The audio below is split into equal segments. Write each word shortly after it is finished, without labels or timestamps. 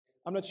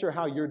I'm not sure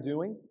how you're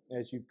doing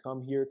as you've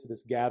come here to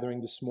this gathering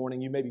this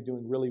morning. You may be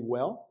doing really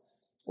well,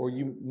 or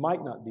you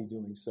might not be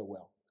doing so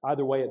well.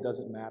 Either way, it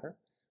doesn't matter.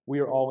 We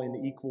are all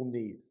in equal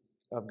need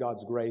of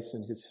God's grace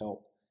and His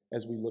help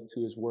as we look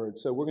to His Word.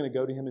 So we're going to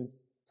go to Him in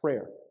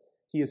prayer.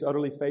 He is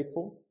utterly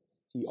faithful.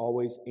 He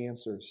always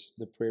answers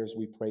the prayers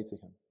we pray to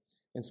Him.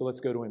 And so let's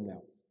go to Him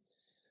now.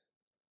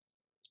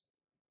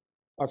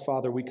 Our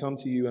Father, we come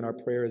to You and our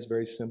prayer is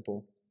very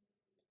simple.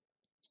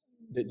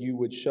 That You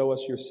would show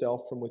us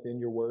Yourself from within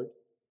Your Word,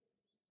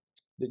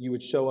 that You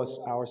would show us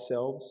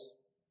ourselves,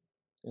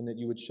 and that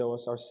You would show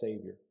us our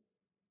Savior.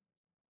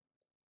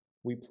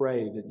 We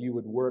pray that You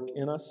would work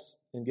in us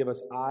and give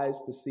us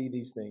eyes to see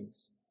these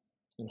things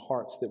and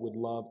hearts that would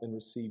love and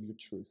receive Your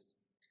truth.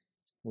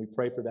 We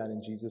pray for that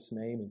in Jesus'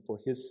 name and for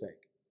His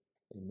sake.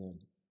 Amen.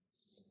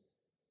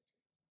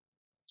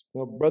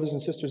 Well, brothers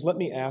and sisters, let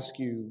me ask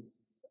you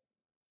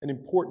an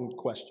important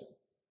question.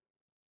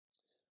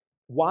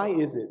 Why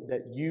is it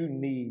that you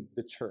need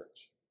the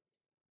church?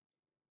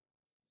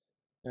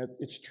 Now,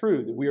 it's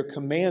true that we are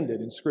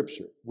commanded in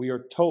Scripture. We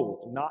are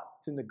told not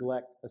to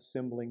neglect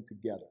assembling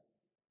together.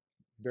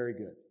 Very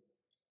good.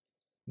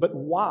 But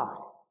why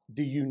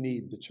do you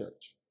need the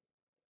church?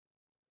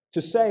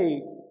 To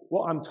say,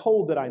 well, I'm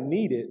told that I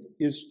need it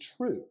is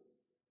true.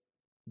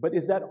 But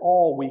is that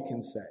all we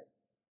can say?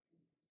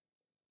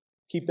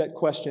 Keep that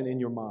question in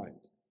your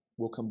mind.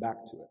 We'll come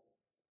back to it.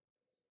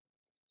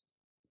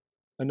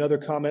 Another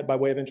comment by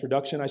way of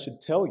introduction, I should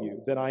tell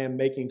you that I am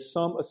making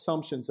some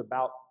assumptions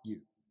about you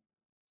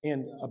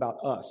and about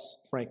us,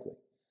 frankly.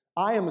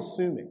 I am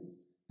assuming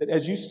that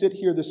as you sit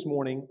here this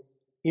morning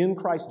in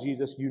Christ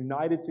Jesus,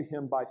 united to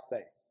Him by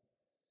faith,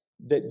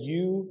 that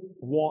you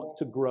want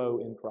to grow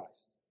in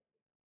Christ.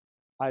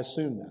 I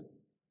assume that.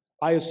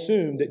 I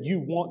assume that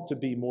you want to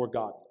be more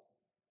godly.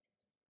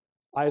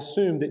 I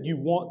assume that you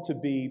want to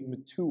be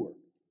mature.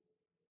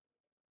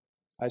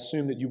 I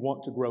assume that you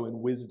want to grow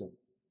in wisdom.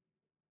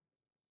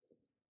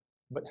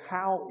 But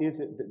how is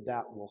it that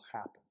that will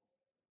happen?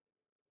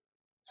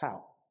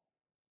 How?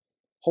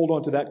 Hold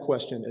on to that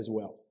question as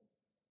well.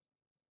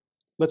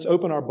 Let's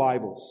open our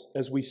Bibles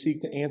as we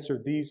seek to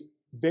answer these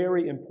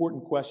very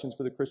important questions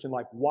for the Christian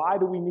life. Why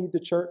do we need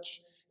the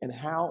church? And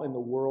how in the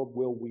world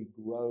will we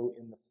grow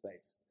in the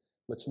faith?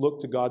 Let's look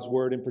to God's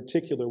Word. In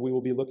particular, we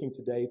will be looking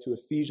today to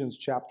Ephesians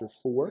chapter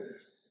 4.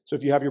 So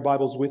if you have your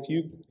Bibles with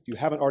you, if you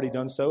haven't already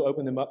done so,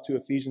 open them up to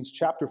Ephesians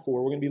chapter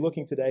 4. We're going to be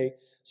looking today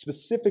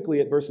specifically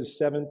at verses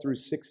 7 through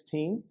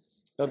 16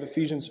 of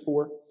Ephesians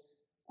 4.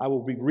 I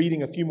will be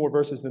reading a few more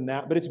verses than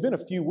that, but it's been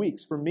a few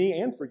weeks for me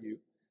and for you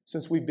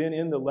since we've been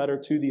in the letter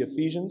to the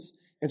Ephesians.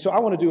 And so I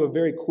want to do a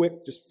very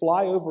quick just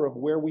flyover of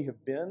where we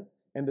have been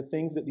and the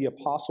things that the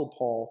Apostle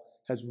Paul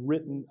has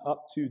written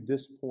up to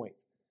this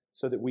point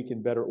so that we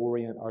can better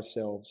orient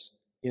ourselves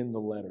in the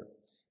letter.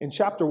 In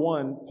chapter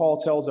 1, Paul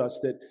tells us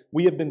that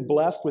we have been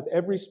blessed with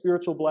every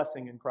spiritual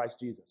blessing in Christ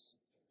Jesus.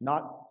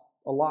 Not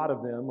a lot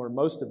of them or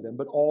most of them,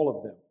 but all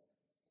of them.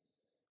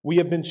 We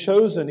have been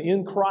chosen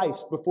in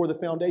Christ before the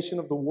foundation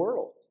of the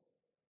world.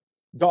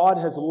 God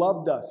has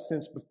loved us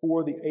since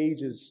before the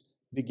ages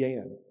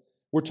began.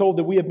 We're told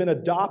that we have been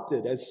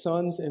adopted as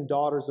sons and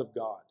daughters of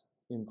God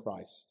in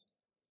Christ.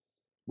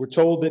 We're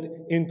told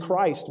that in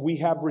Christ we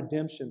have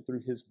redemption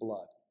through His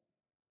blood.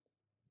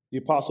 The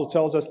apostle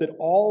tells us that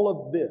all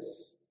of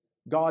this,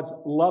 God's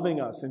loving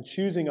us and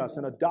choosing us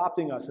and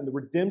adopting us and the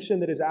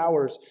redemption that is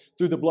ours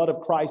through the blood of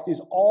Christ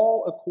is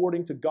all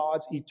according to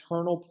God's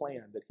eternal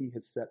plan that He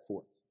has set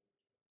forth.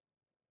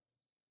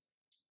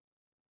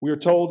 We are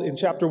told in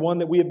chapter 1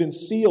 that we have been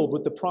sealed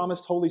with the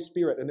promised Holy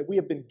Spirit and that we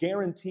have been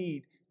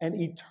guaranteed an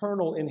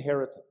eternal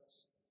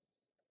inheritance.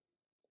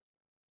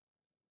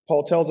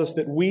 Paul tells us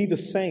that we, the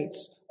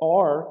saints,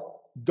 are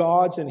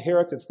God's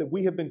inheritance, that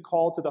we have been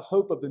called to the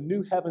hope of the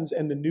new heavens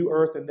and the new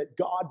earth, and that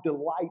God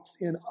delights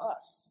in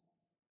us.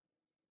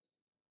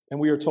 And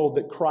we are told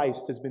that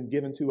Christ has been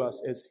given to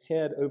us as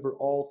head over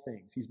all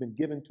things. He's been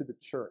given to the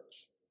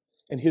church,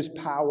 and His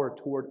power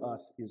toward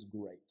us is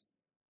great.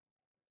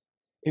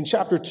 In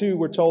chapter 2,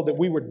 we're told that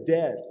we were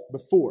dead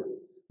before.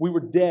 We were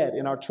dead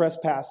in our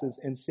trespasses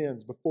and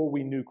sins before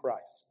we knew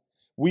Christ.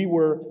 We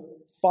were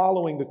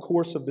following the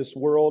course of this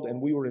world,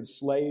 and we were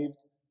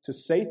enslaved to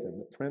Satan,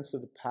 the prince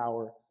of the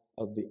power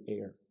of the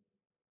air.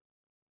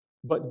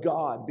 But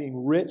God,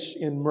 being rich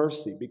in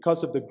mercy,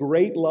 because of the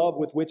great love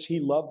with which He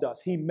loved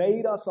us, He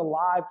made us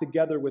alive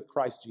together with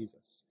Christ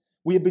Jesus.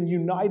 We have been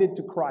united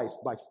to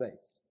Christ by faith.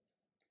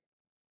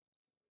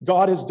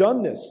 God has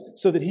done this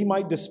so that He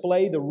might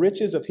display the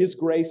riches of His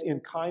grace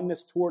in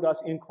kindness toward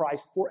us in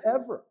Christ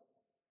forever.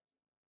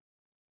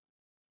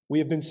 We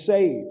have been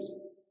saved,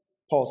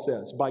 Paul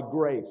says, by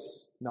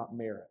grace, not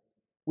merit.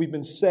 We've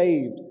been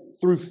saved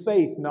through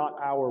faith, not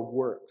our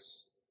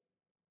works.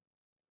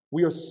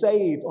 We are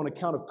saved on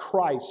account of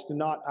Christ,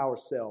 not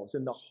ourselves.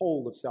 And the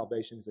whole of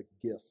salvation is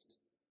a gift.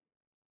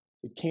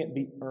 It can't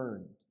be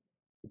earned.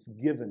 It's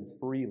given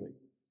freely.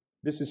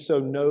 This is so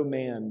no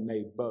man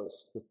may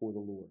boast before the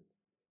Lord.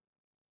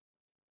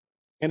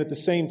 And at the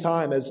same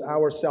time, as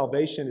our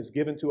salvation is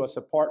given to us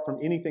apart from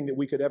anything that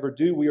we could ever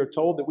do, we are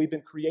told that we've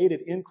been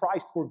created in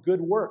Christ for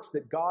good works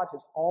that God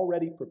has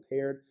already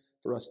prepared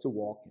for us to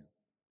walk in.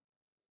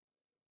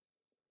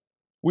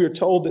 We are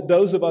told that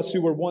those of us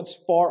who were once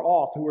far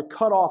off, who were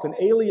cut off and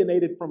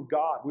alienated from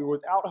God, we were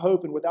without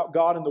hope and without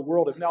God in the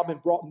world, have now been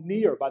brought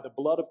near by the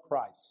blood of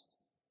Christ.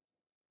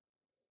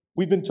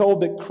 We've been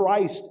told that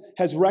Christ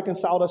has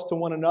reconciled us to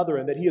one another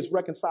and that he has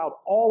reconciled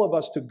all of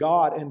us to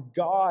God, and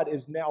God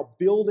is now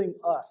building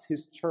us,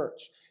 his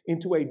church,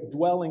 into a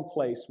dwelling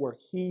place where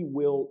he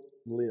will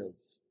live.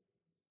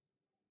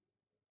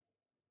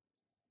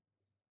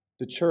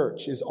 The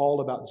church is all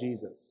about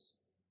Jesus,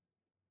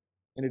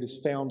 and it is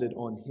founded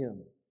on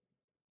him.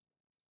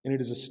 And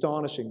it is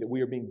astonishing that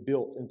we are being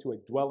built into a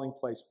dwelling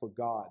place for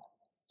God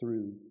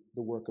through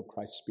the work of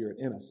Christ's Spirit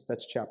in us.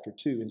 That's chapter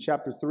 2. In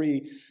chapter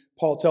 3,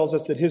 Paul tells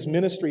us that his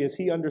ministry, as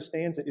he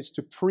understands it, is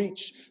to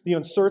preach the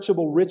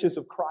unsearchable riches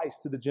of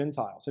Christ to the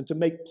Gentiles and to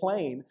make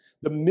plain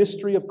the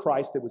mystery of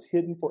Christ that was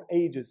hidden for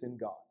ages in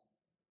God.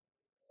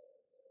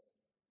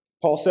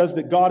 Paul says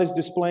that God is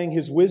displaying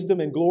his wisdom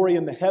and glory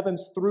in the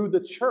heavens through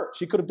the church.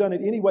 He could have done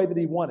it any way that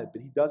he wanted,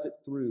 but he does it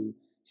through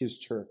his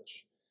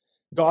church.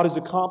 God is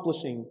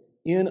accomplishing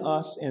in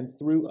us and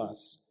through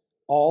us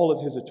all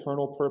of his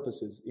eternal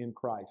purposes in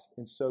Christ,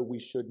 and so we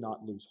should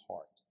not lose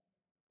heart.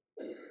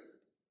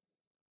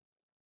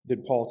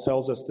 Then Paul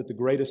tells us that the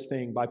greatest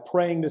thing, by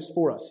praying this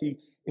for us, he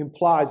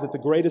implies that the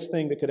greatest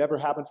thing that could ever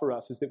happen for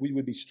us is that we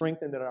would be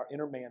strengthened in our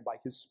inner man by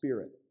his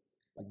Spirit,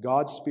 by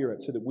God's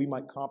Spirit, so that we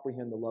might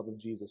comprehend the love of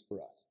Jesus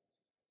for us.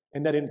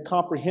 And that in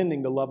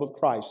comprehending the love of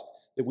Christ,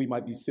 that we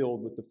might be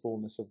filled with the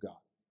fullness of God.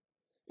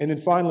 And then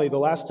finally, the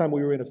last time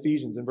we were in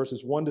Ephesians, in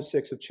verses 1 to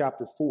 6 of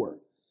chapter 4,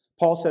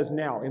 Paul says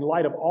now, in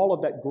light of all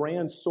of that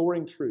grand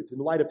soaring truth, in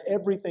light of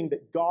everything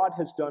that God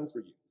has done for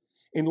you,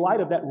 in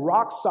light of that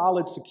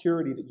rock-solid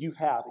security that you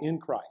have in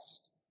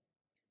Christ,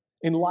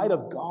 in light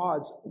of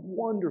God's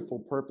wonderful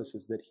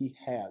purposes that he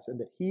has and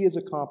that he is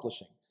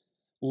accomplishing,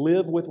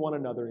 live with one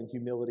another in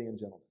humility and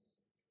gentleness.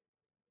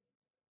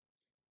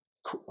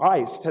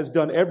 Christ has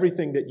done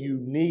everything that you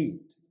need.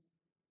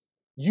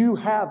 You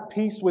have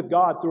peace with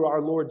God through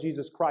our Lord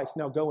Jesus Christ.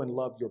 Now go and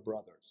love your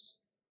brothers.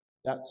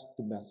 That's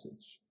the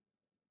message.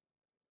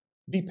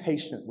 Be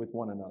patient with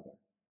one another.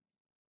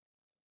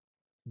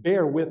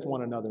 Bear with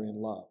one another in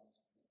love.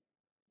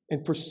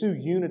 And pursue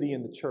unity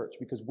in the church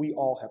because we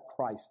all have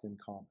Christ in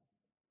common.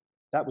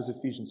 That was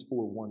Ephesians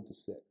 4, 1 to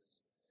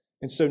 6.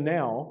 And so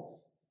now,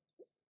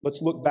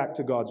 let's look back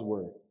to God's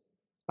word.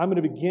 I'm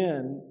going to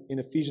begin in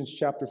Ephesians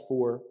chapter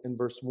 4 and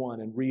verse 1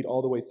 and read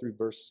all the way through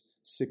verse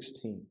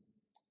 16.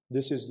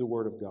 This is the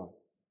word of God.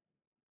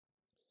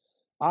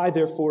 I,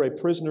 therefore, a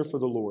prisoner for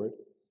the Lord,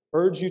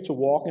 urge you to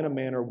walk in a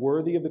manner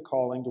worthy of the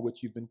calling to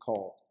which you've been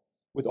called,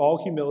 with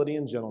all humility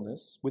and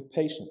gentleness, with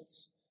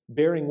patience,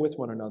 bearing with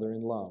one another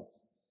in love,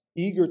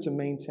 eager to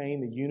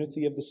maintain the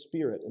unity of the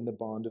Spirit in the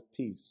bond of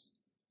peace.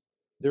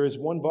 There is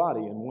one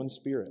body and one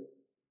Spirit,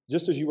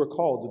 just as you were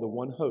called to the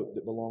one hope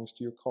that belongs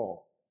to your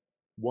call.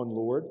 One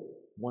Lord,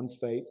 one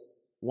faith,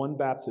 one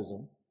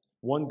baptism,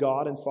 one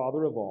God and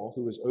Father of all,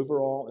 who is over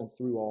all and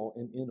through all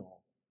and in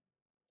all.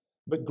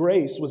 But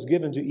grace was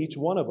given to each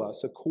one of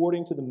us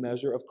according to the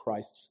measure of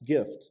Christ's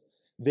gift.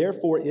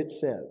 Therefore it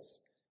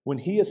says, when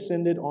he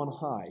ascended on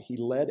high, he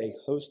led a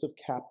host of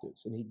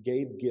captives and he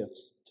gave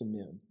gifts to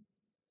men.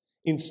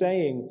 In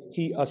saying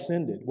he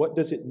ascended, what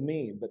does it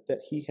mean but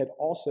that he had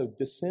also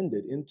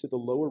descended into the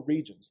lower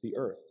regions, the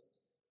earth?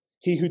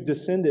 He who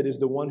descended is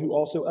the one who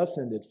also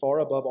ascended far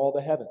above all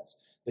the heavens,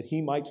 that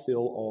he might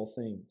fill all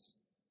things.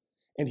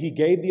 And he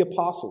gave the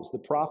apostles, the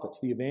prophets,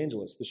 the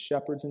evangelists, the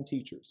shepherds and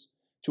teachers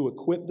to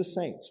equip the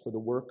saints for the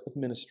work of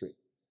ministry,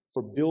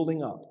 for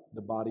building up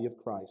the body of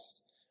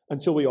Christ,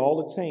 until we all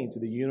attain to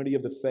the unity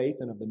of the faith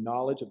and of the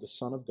knowledge of the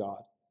Son of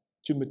God,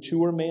 to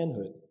mature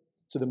manhood,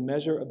 to the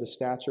measure of the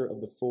stature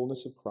of the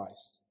fullness of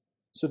Christ,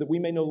 so that we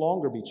may no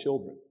longer be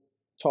children,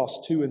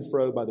 tossed to and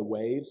fro by the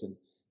waves and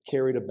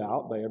carried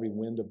about by every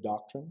wind of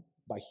doctrine,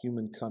 by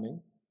human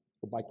cunning,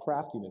 or by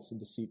craftiness and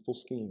deceitful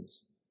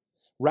schemes.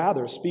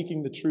 Rather,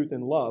 speaking the truth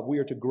in love, we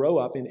are to grow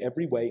up in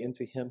every way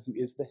into him who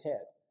is the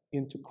head,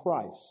 into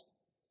Christ,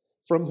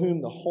 from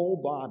whom the whole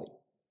body,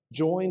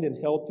 joined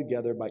and held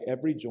together by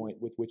every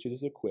joint with which it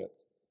is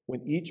equipped,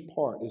 when each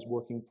part is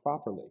working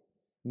properly,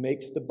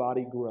 makes the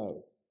body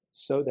grow,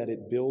 so that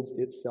it builds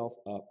itself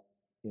up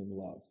in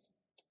love.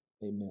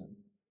 Amen.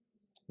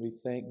 We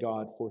thank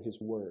God for his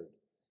word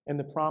and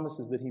the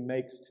promises that he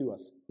makes to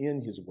us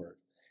in his word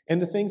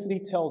and the things that he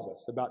tells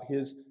us about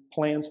his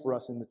plans for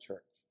us in the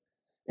church.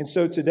 And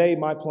so today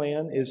my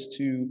plan is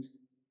to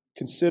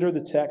consider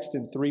the text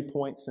in 3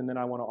 points, and then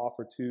I want to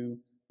offer 2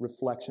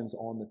 reflections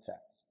on the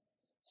text.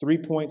 3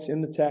 points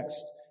in the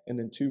text, and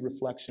then 2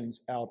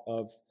 reflections out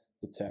of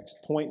the text.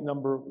 Point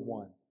number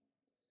 1.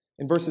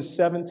 In verses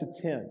 7 to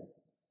 10,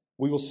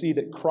 we will see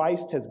that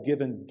Christ has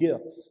given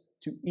gifts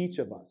to each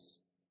of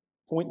us.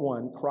 Point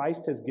 1,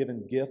 Christ has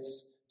given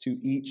gifts to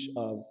each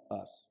of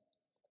us.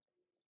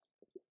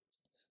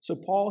 So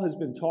Paul has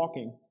been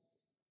talking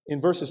in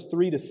verses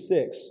 3 to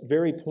 6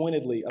 very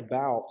pointedly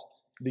about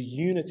the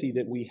unity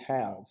that we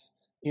have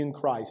in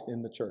Christ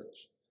in the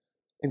church.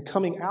 And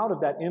coming out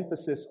of that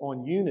emphasis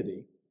on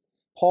unity,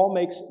 Paul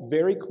makes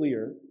very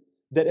clear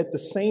that at the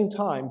same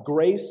time,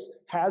 grace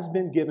has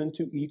been given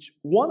to each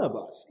one of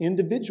us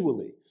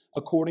individually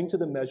according to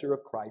the measure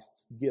of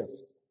Christ's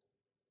gift.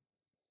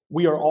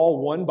 We are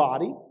all one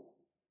body.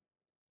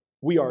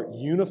 We are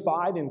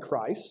unified in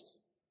Christ.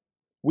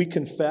 We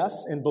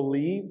confess and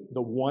believe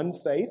the one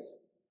faith.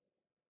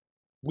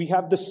 We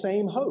have the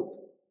same hope.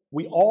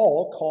 We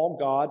all call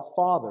God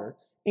Father,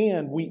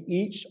 and we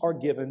each are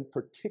given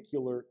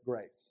particular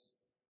grace,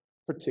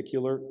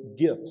 particular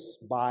gifts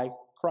by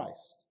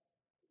Christ.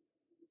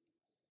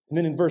 And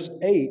then in verse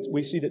 8,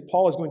 we see that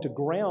Paul is going to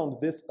ground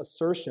this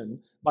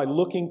assertion by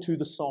looking to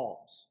the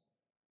Psalms,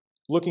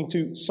 looking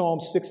to Psalm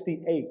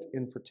 68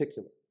 in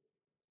particular.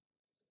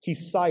 He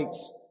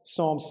cites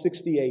Psalm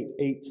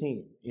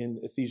 68:18 in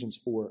Ephesians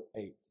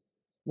 4:8.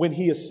 When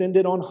he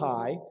ascended on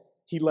high,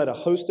 he led a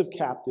host of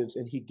captives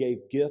and he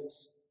gave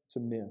gifts to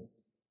men.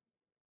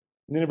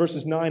 And then in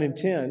verses 9 and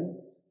 10,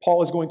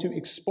 Paul is going to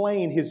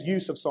explain his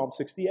use of Psalm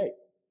 68.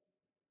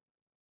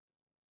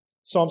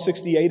 Psalm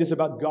 68 is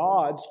about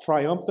God's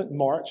triumphant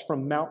march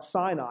from Mount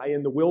Sinai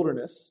in the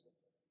wilderness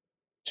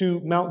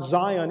to Mount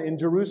Zion in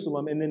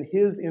Jerusalem and then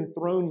his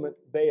enthronement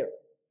there.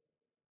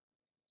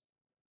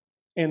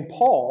 And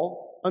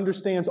Paul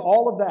understands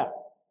all of that.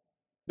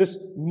 This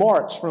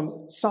march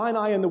from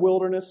Sinai in the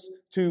wilderness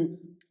to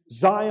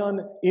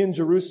Zion in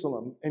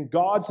Jerusalem and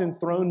God's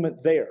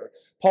enthronement there.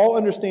 Paul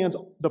understands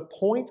the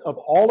point of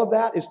all of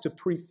that is to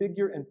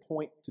prefigure and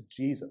point to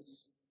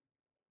Jesus.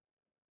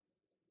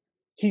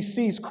 He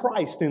sees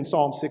Christ in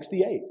Psalm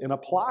 68 and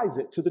applies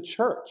it to the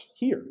church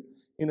here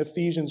in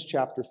Ephesians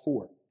chapter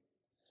 4.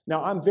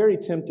 Now, I'm very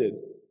tempted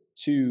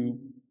to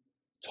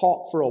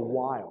talk for a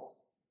while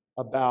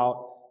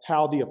about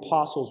how the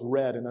apostles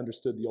read and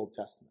understood the Old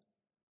Testament.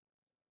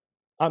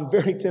 I'm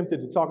very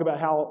tempted to talk about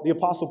how the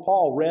Apostle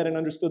Paul read and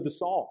understood the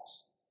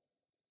Psalms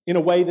in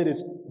a way that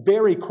is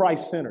very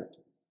Christ-centered.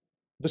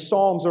 The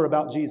Psalms are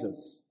about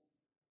Jesus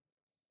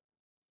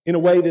in a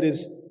way that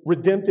is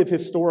redemptive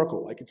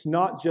historical. Like it's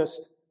not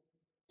just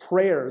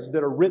prayers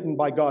that are written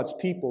by God's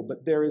people,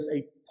 but there is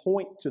a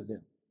point to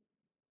them.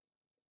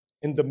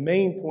 And the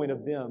main point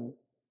of them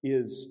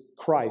is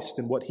Christ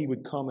and what he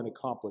would come and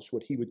accomplish,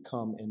 what he would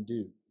come and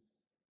do.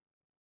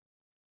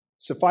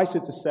 Suffice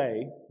it to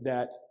say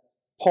that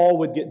Paul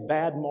would get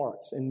bad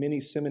marks in many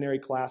seminary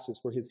classes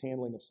for his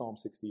handling of Psalm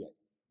 68.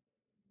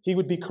 He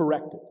would be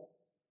corrected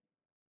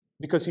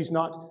because he's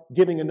not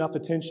giving enough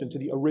attention to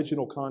the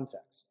original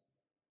context.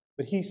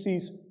 But he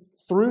sees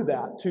through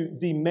that to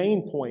the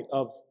main point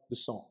of the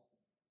psalm,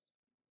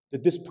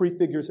 that this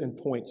prefigures and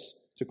points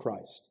to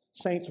Christ.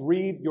 Saints,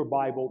 read your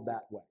Bible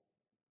that way.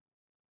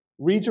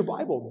 Read your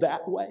Bible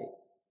that way.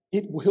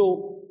 It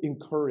will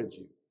encourage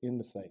you in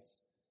the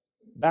faith.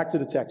 Back to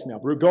the text now.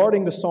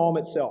 Regarding the psalm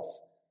itself,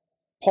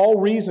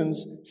 Paul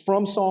reasons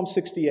from Psalm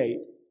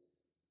 68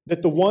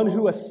 that the one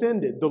who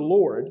ascended, the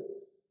Lord,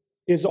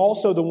 is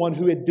also the one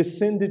who had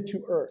descended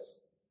to earth.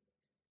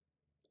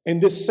 And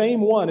this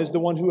same one is the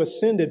one who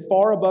ascended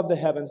far above the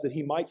heavens that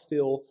he might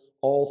fill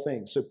all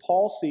things. So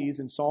Paul sees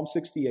in Psalm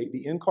 68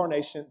 the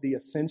incarnation, the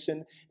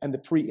ascension, and the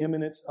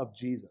preeminence of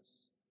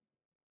Jesus.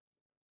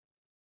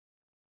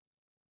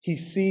 He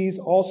sees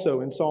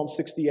also in Psalm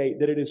 68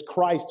 that it is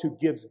Christ who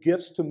gives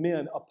gifts to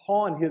men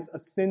upon his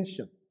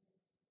ascension.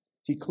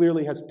 He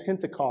clearly has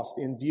Pentecost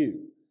in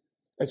view.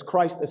 As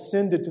Christ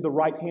ascended to the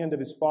right hand of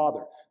his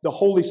Father, the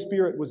Holy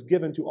Spirit was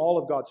given to all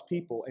of God's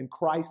people, and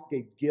Christ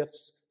gave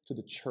gifts to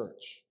the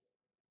church.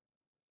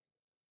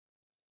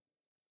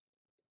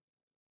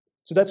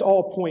 So that's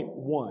all point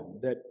one,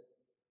 that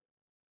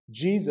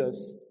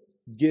Jesus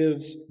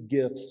gives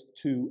gifts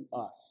to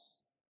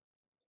us.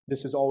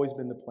 This has always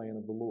been the plan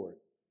of the Lord.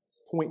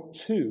 Point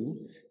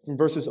two, from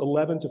verses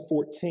 11 to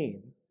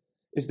 14,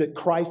 is that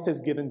Christ has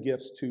given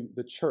gifts to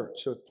the church.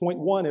 So if point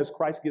one is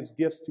Christ gives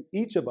gifts to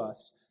each of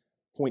us,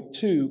 point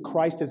two,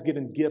 Christ has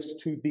given gifts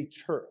to the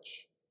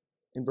church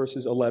in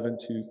verses 11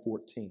 to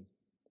 14.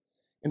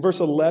 In verse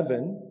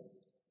 11,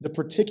 the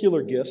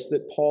particular gifts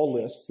that Paul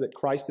lists that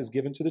Christ has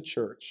given to the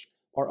church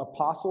are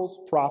apostles,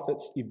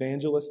 prophets,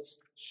 evangelists,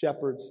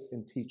 shepherds,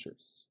 and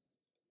teachers.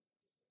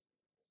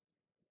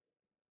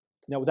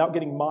 Now, without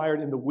getting mired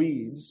in the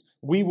weeds,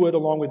 we would,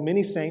 along with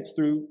many saints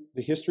through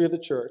the history of the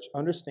church,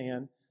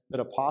 understand that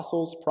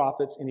apostles,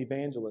 prophets, and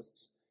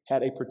evangelists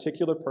had a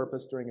particular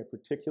purpose during a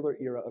particular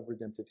era of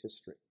redemptive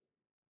history.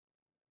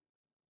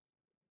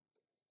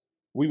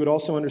 We would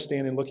also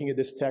understand in looking at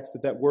this text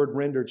that that word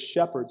rendered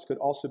shepherds could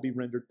also be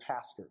rendered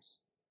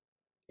pastors.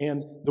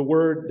 And the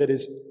word that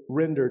is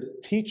rendered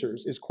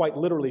teachers is quite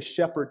literally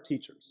shepherd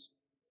teachers.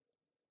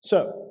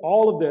 So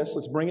all of this,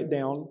 let's bring it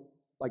down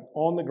like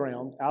on the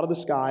ground, out of the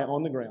sky,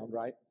 on the ground,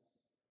 right?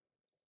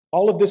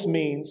 All of this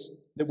means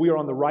that we are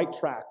on the right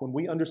track when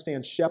we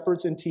understand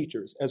shepherds and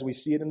teachers, as we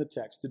see it in the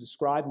text, to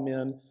describe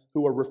men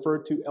who are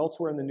referred to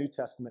elsewhere in the New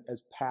Testament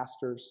as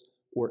pastors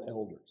or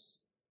elders.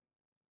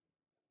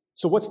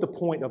 So what's the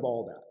point of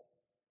all that?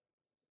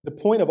 The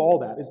point of all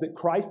that is that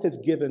Christ has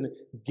given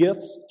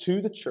gifts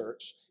to the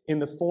church in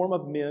the form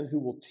of men who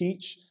will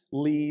teach,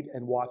 lead,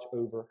 and watch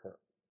over her.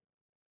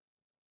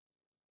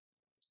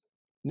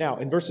 Now,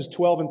 in verses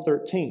 12 and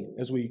 13,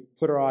 as we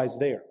put our eyes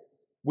there,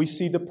 we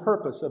see the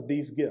purpose of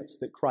these gifts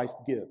that Christ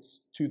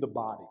gives to the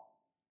body.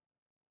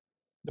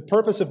 The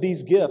purpose of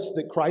these gifts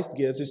that Christ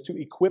gives is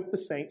to equip the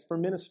saints for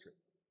ministry.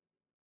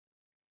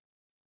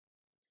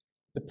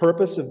 The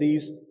purpose of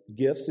these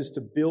gifts is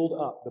to build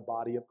up the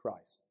body of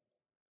Christ.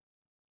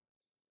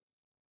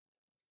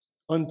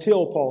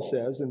 Until, Paul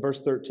says in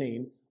verse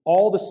 13,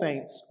 all the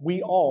saints,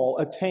 we all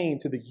attain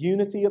to the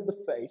unity of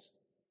the faith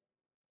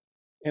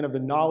and of the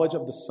knowledge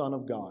of the Son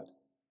of God,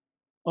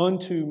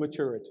 unto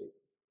maturity.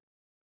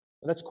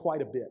 And that's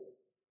quite a bit.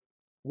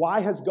 Why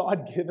has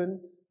God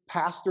given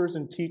pastors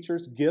and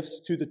teachers gifts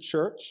to the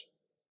church?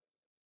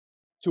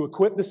 To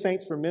equip the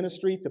saints for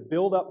ministry, to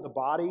build up the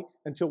body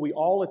until we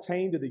all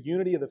attain to the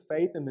unity of the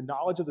faith and the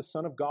knowledge of the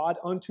Son of God,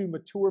 unto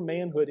mature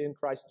manhood in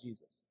Christ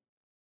Jesus.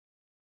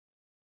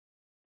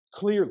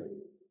 Clearly,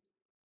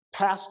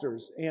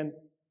 pastors and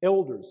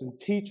elders and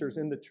teachers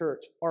in the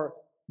church are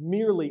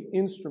merely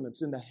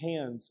instruments in the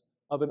hands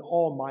of an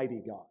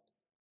almighty God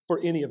for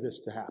any of this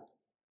to happen.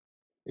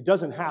 It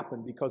doesn't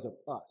happen because of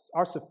us.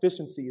 Our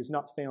sufficiency is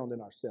not found in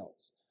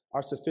ourselves.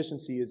 Our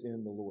sufficiency is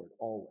in the Lord,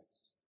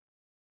 always.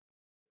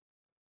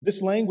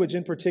 This language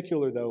in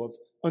particular, though, of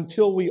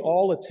until we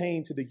all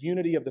attain to the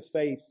unity of the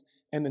faith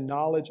and the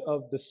knowledge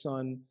of the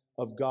Son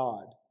of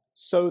God,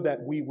 so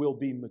that we will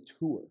be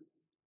mature.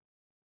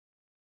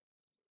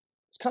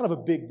 It's kind of a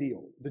big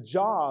deal. The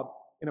job,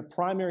 in a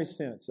primary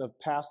sense, of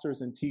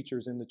pastors and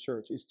teachers in the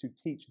church is to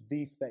teach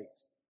the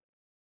faith.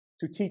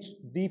 To teach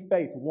the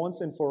faith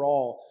once and for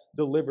all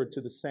delivered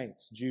to the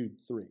saints, Jude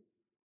 3.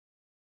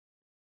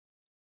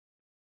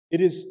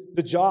 It is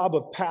the job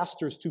of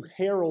pastors to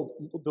herald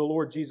the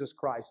Lord Jesus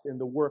Christ and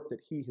the work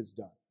that he has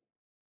done.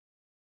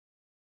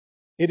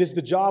 It is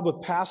the job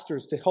of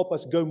pastors to help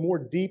us go more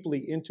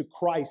deeply into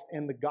Christ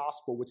and the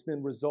gospel, which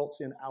then results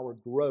in our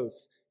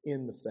growth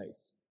in the faith.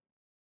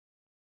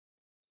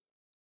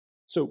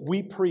 So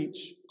we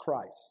preach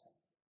Christ,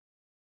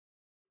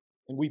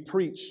 and we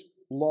preach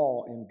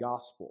law and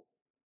gospel.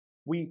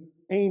 We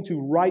aim to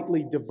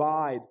rightly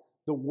divide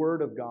the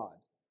word of God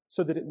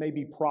so that it may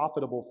be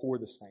profitable for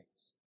the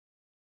saints.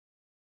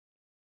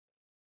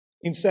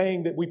 In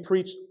saying that we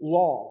preach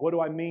law, what do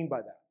I mean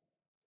by that?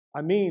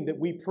 I mean that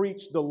we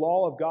preach the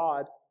law of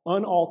God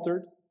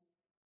unaltered,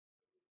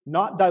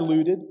 not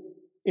diluted,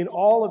 in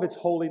all of its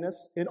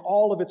holiness, in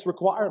all of its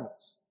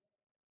requirements.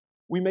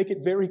 We make it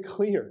very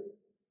clear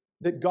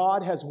that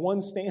God has one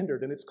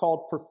standard, and it's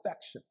called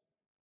perfection.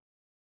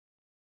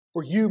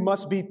 For you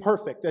must be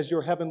perfect as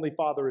your heavenly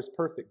Father is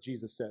perfect,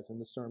 Jesus says in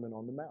the Sermon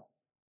on the Mount.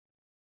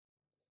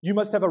 You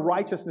must have a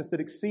righteousness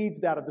that exceeds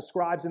that of the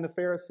scribes and the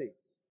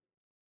Pharisees.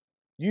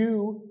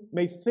 You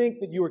may think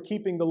that you are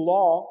keeping the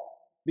law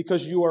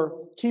because you are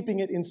keeping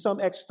it in some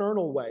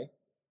external way.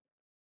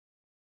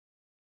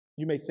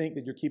 You may think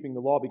that you're keeping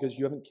the law because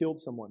you haven't killed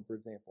someone, for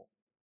example.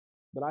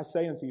 But I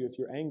say unto you, if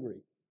you're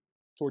angry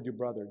toward your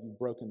brother, you've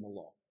broken the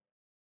law.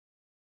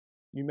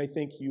 You may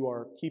think you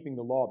are keeping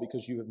the law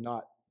because you have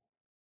not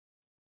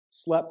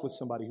slept with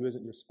somebody who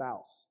isn't your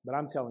spouse. But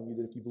I'm telling you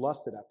that if you've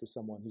lusted after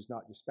someone who's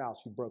not your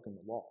spouse, you've broken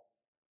the law.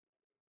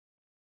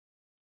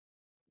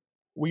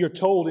 We are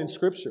told in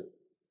Scripture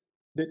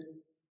that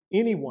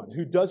anyone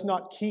who does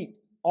not keep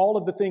all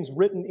of the things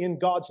written in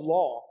God's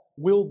law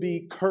will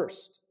be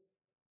cursed.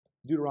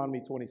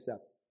 Deuteronomy 27.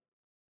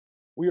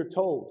 We are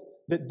told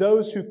that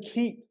those who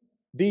keep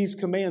these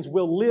commands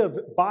will live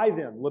by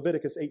them.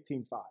 Leviticus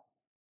 18:5.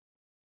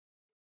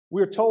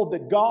 We are told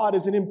that God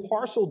is an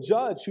impartial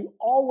judge who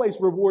always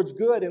rewards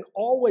good and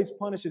always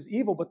punishes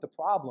evil, but the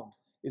problem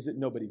is that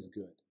nobody's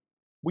good.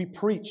 We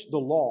preach the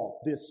law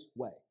this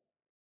way.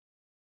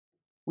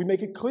 We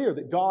make it clear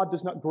that God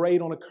does not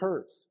grade on a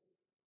curve,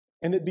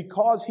 and that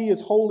because he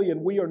is holy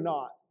and we are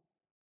not,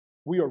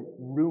 we are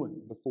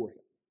ruined before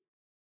him.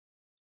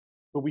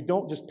 But we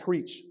don't just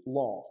preach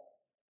law.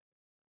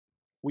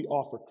 We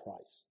offer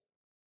Christ.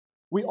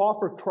 We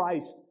offer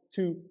Christ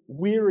to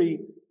weary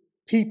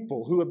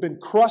people who have been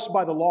crushed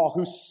by the law,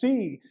 who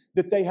see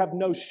that they have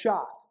no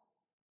shot.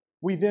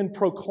 We then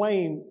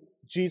proclaim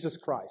Jesus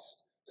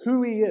Christ,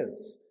 who he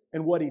is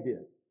and what he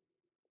did.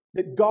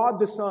 That God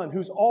the Son,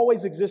 who's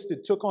always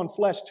existed, took on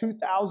flesh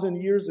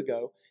 2,000 years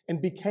ago and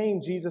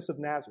became Jesus of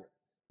Nazareth.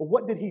 Well,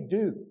 what did he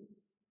do?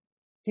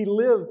 He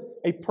lived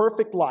a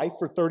perfect life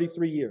for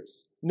 33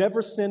 years,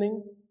 never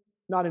sinning,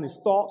 not in his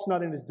thoughts,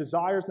 not in his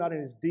desires, not in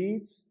his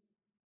deeds.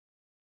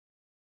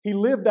 He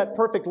lived that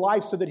perfect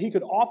life so that he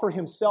could offer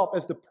himself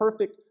as the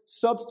perfect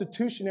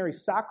substitutionary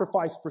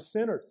sacrifice for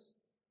sinners,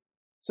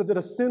 so that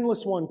a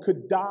sinless one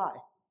could die.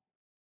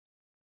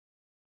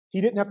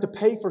 He didn't have to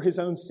pay for his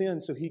own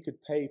sins, so he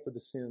could pay for the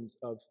sins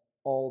of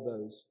all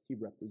those he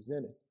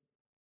represented.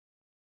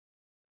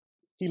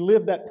 He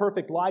lived that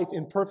perfect life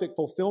in perfect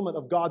fulfillment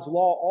of God's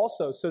law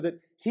also, so that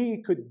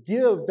he could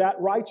give that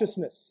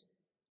righteousness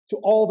to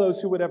all those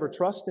who would ever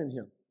trust in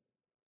him.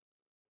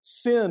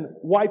 Sin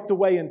wiped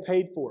away and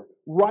paid for.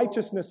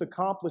 Righteousness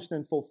accomplished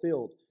and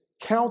fulfilled.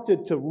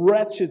 Counted to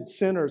wretched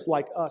sinners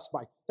like us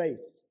by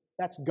faith.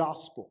 That's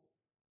gospel.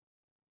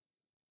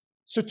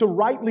 So to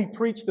rightly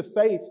preach the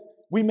faith,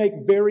 we make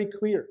very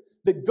clear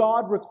that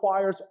God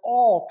requires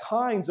all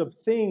kinds of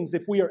things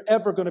if we are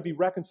ever going to be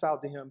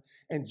reconciled to him.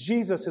 And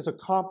Jesus has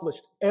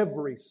accomplished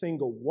every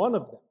single one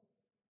of them.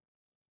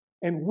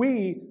 And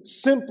we,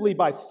 simply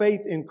by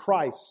faith in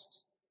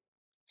Christ,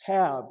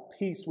 have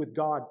peace with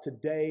God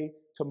today,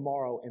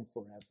 tomorrow, and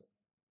forever.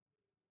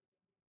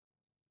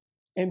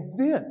 And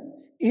then,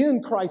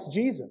 in Christ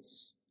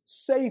Jesus,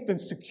 safe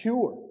and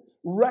secure,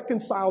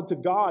 reconciled to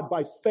God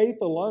by faith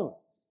alone,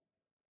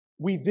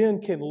 we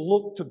then can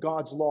look to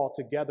God's law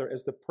together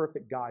as the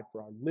perfect guide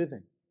for our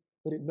living.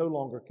 But it no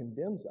longer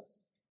condemns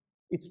us.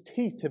 Its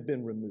teeth have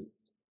been removed.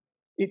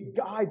 It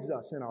guides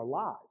us in our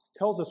lives,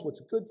 tells us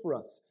what's good for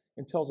us,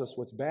 and tells us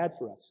what's bad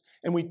for us.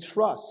 And we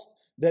trust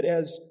that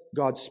as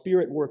God's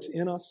Spirit works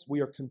in us,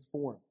 we are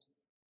conformed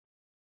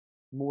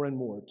more and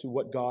more to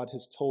what God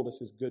has told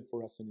us is good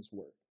for us in his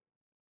word.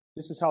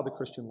 This is how the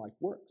Christian life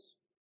works.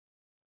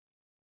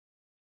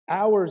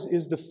 Ours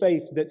is the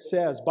faith that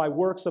says, by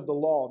works of the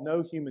law,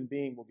 no human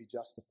being will be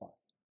justified.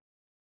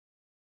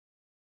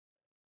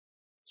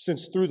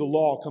 Since through the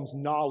law comes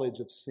knowledge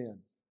of sin.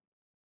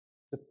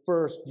 The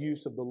first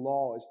use of the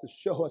law is to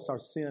show us our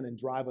sin and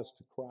drive us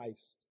to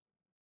Christ.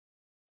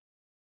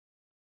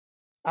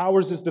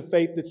 Ours is the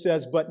faith that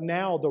says, but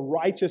now the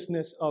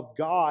righteousness of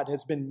God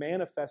has been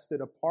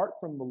manifested apart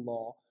from the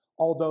law,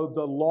 although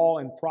the law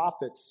and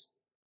prophets,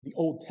 the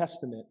Old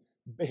Testament,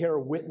 bear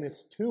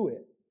witness to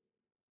it.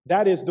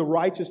 That is the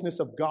righteousness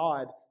of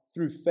God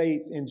through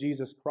faith in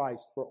Jesus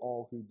Christ for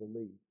all who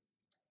believe.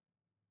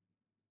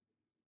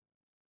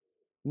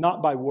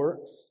 Not by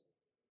works,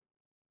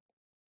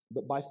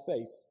 but by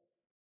faith.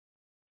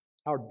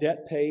 Our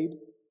debt paid,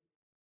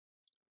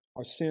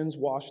 our sins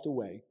washed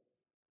away,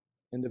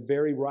 and the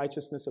very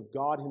righteousness of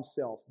God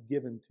himself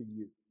given to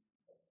you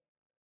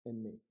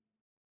and me.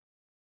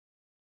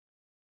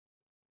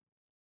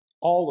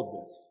 All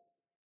of this,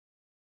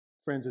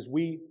 friends, as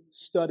we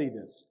study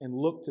this and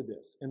look to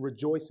this and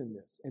rejoice in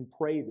this and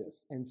pray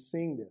this and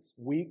sing this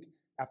week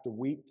after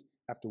week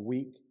after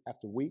week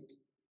after week,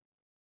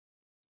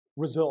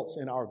 results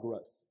in our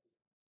growth.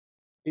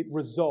 It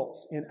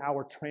results in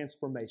our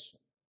transformation.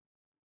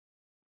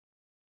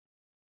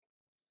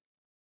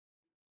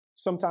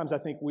 Sometimes I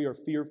think we are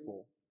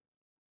fearful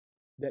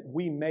that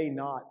we may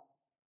not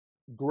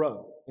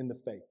grow in the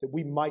faith, that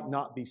we might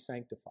not be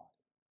sanctified.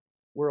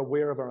 We're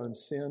aware of our own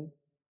sin.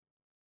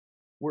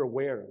 We're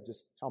aware of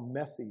just how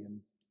messy and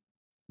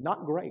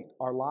not great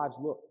our lives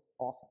look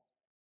often.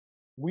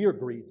 We are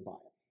grieved by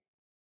it.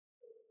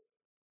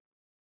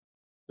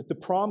 But the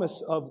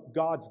promise of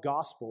God's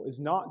gospel is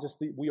not just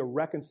that we are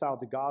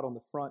reconciled to God on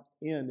the front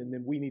end and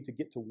then we need to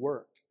get to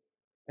work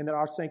and that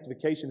our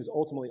sanctification is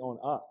ultimately on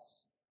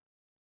us.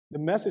 The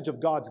message of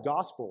God's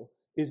gospel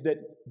is that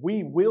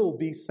we will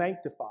be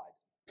sanctified,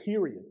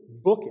 period.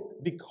 Book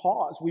it,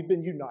 because we've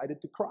been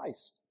united to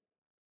Christ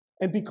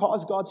and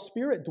because God's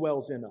Spirit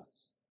dwells in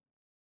us.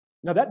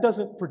 Now, that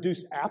doesn't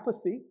produce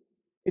apathy.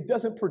 It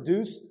doesn't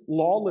produce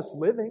lawless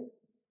living.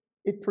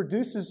 It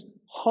produces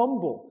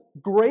humble,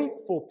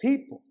 grateful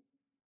people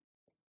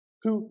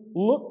who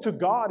look to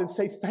God and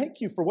say,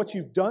 thank you for what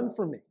you've done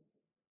for me.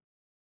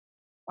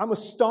 I'm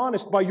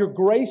astonished by your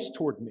grace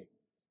toward me,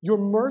 your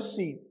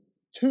mercy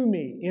to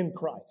me in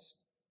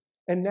Christ.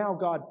 And now,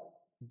 God,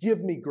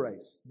 give me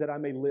grace that I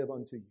may live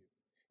unto you.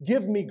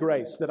 Give me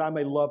grace that I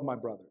may love my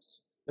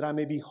brothers, that I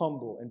may be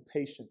humble and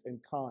patient and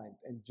kind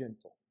and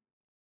gentle.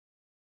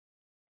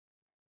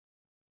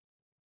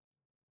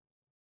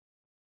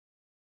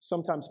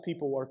 Sometimes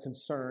people are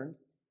concerned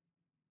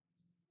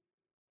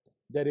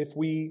that if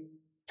we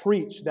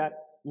preach that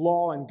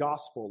law and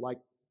gospel, like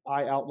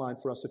I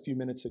outlined for us a few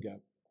minutes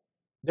ago,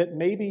 that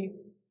maybe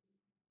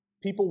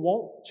people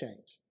won't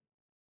change.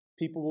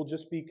 People will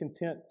just be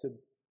content to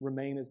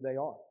remain as they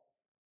are.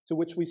 To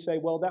which we say,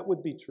 well, that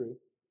would be true.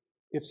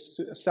 If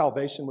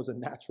salvation was a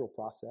natural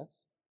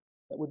process,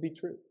 that would be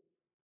true.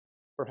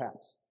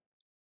 Perhaps.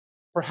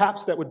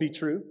 Perhaps that would be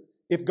true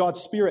if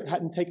God's Spirit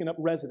hadn't taken up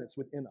residence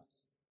within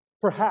us.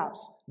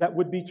 Perhaps that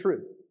would be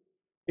true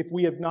if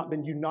we have not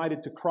been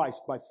united to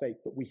Christ by faith,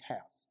 but we have.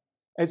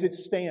 As it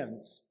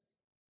stands,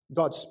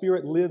 God's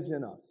Spirit lives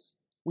in us.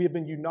 We have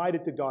been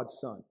united to God's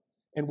Son,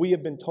 and we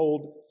have been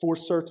told for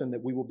certain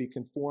that we will be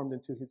conformed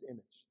into his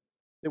image,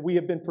 that we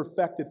have been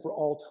perfected for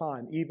all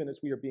time, even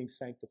as we are being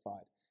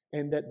sanctified,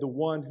 and that the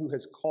one who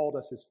has called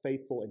us is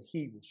faithful, and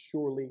he will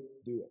surely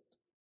do it.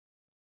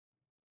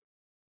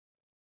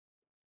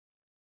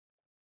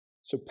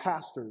 So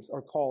pastors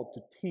are called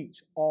to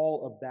teach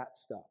all of that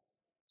stuff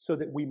so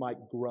that we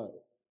might grow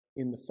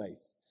in the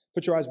faith.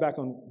 Put your eyes back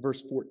on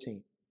verse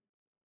 14.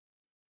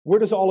 Where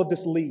does all of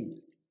this lead?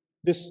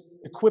 This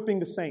equipping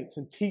the saints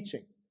and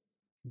teaching,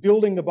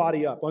 building the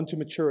body up unto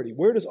maturity.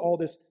 Where does all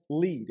this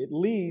lead? It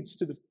leads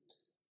to the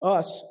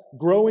Us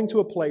growing to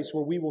a place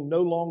where we will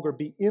no longer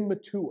be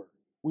immature.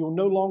 We will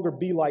no longer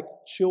be like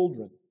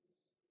children,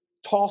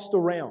 tossed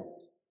around,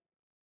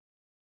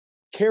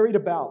 carried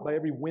about by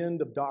every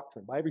wind of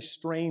doctrine, by every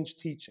strange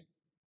teaching,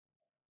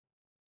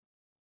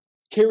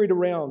 carried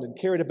around and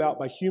carried about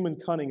by human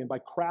cunning and by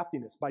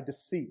craftiness, by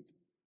deceit.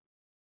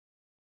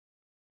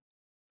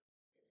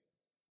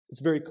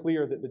 It's very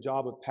clear that the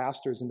job of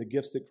pastors and the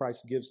gifts that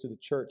Christ gives to the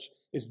church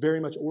is very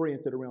much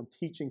oriented around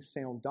teaching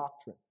sound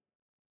doctrine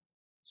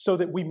so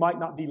that we might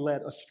not be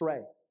led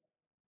astray,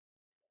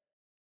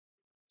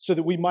 so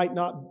that we might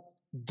not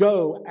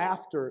go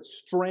after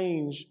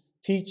strange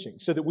teaching,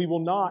 so that we will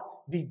not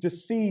be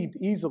deceived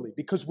easily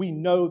because we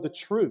know the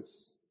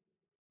truth.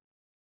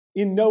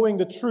 In knowing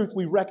the truth,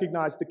 we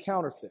recognize the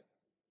counterfeit.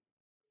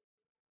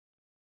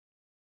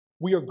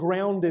 We are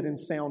grounded in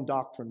sound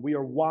doctrine. We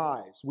are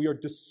wise. We are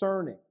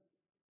discerning.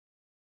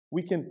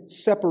 We can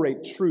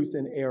separate truth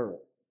and error.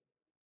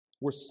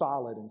 We're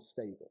solid and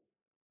stable.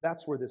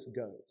 That's where this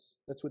goes.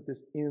 That's what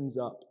this ends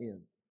up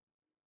in.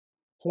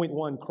 Point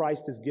 1,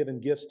 Christ has given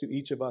gifts to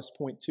each of us.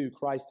 Point 2,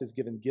 Christ has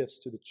given gifts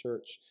to the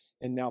church.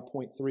 And now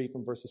point 3,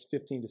 from verses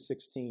 15 to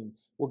 16,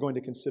 we're going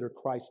to consider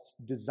Christ's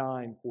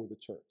design for the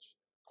church.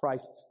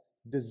 Christ's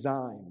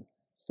design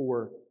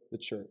for the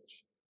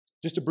church.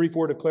 Just a brief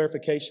word of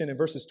clarification. In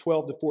verses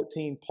 12 to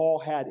 14, Paul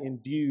had in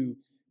view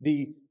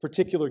the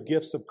particular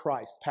gifts of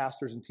Christ,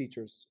 pastors and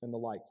teachers and the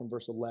like, from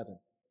verse 11.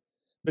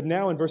 But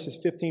now in verses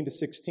 15 to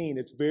 16,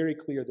 it's very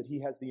clear that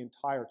he has the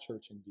entire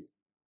church in view.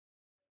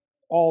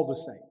 All the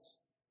saints.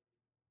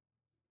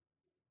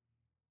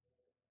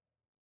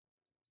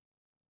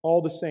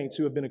 All the saints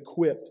who have been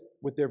equipped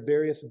with their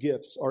various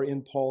gifts are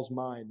in Paul's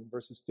mind in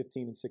verses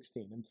 15 and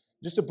 16. And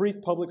just a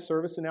brief public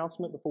service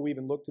announcement before we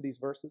even look to these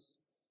verses.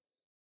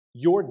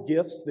 Your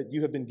gifts that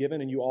you have been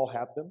given, and you all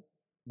have them,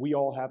 we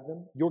all have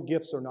them, your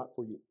gifts are not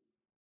for you.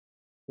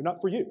 They're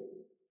not for you.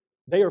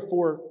 They are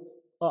for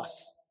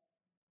us.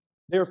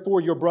 They are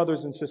for your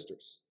brothers and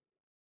sisters.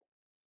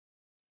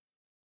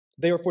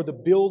 They are for the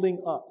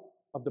building up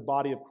of the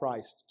body of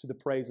Christ to the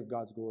praise of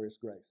God's glorious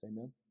grace.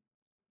 Amen?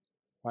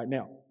 All right,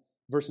 now,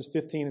 verses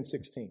 15 and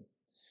 16.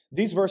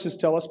 These verses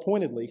tell us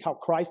pointedly how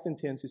Christ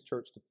intends his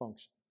church to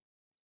function.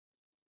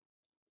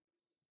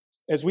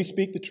 As we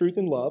speak the truth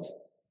in love,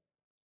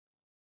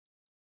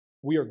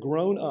 we are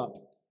grown up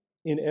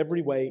in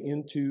every way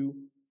into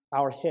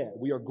our head.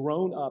 We are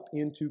grown up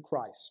into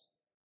Christ.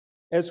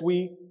 As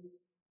we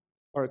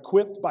are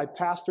equipped by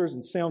pastors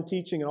and sound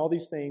teaching and all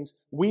these things,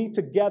 we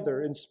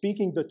together, in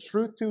speaking the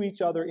truth to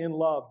each other in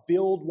love,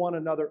 build one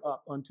another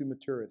up unto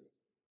maturity.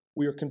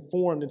 We are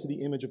conformed into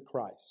the image of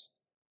Christ.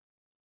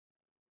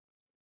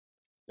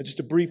 And just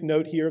a brief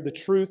note here, the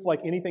truth, like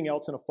anything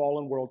else in a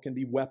fallen world, can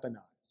be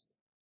weaponized.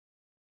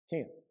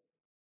 Can.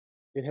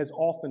 It has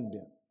often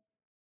been.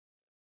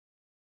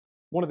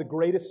 One of the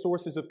greatest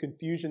sources of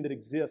confusion that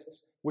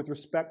exists with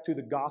respect to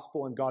the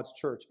gospel and God's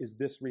church is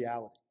this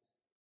reality.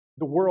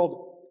 The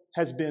world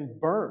has been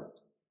burned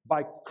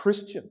by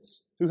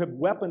Christians who have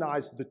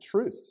weaponized the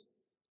truth.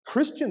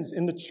 Christians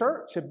in the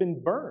church have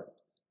been burned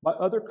by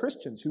other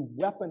Christians who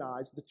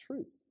weaponize the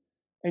truth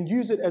and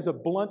use it as a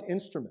blunt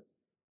instrument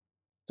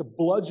to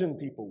bludgeon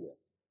people with.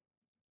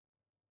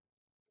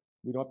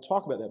 We don't have to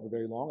talk about that for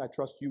very long. I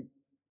trust you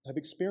have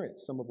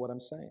experienced some of what I'm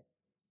saying.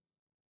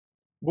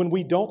 When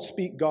we don't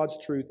speak God's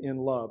truth in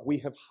love, we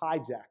have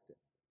hijacked it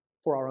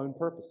for our own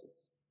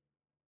purposes.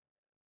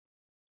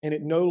 And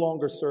it no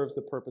longer serves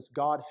the purpose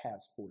God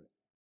has for it.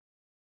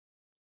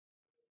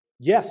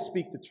 Yes,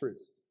 speak the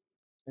truth,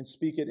 and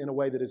speak it in a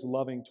way that is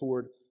loving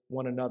toward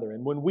one another.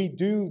 And when we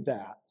do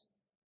that,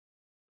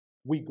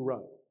 we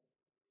grow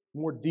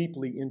more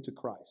deeply into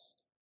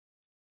Christ.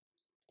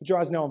 Put your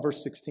eyes now on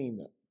verse 16,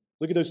 though.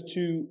 Look at those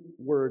two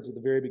words at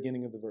the very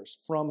beginning of the verse.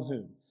 From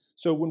whom?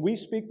 So when we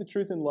speak the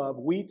truth in love,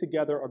 we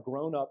together are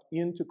grown up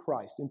into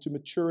Christ, into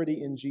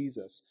maturity in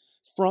Jesus.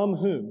 From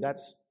whom?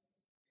 That's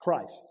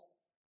Christ.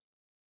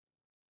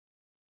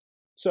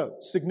 So,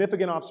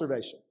 significant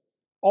observation.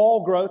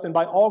 All growth, and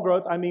by all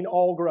growth, I mean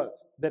all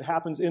growth that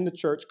happens in the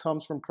church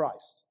comes from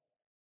Christ.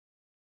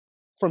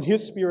 From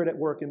his Spirit at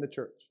work in the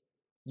church.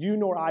 You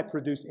nor I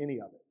produce any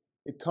of it.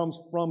 It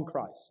comes from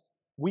Christ.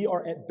 We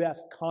are at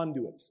best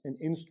conduits and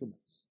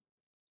instruments.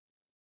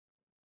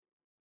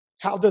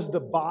 How does the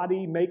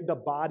body make the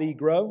body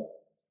grow?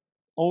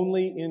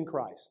 Only in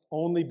Christ.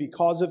 Only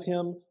because of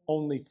him,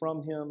 only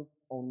from him,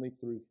 only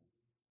through him.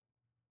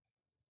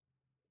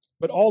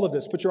 But all of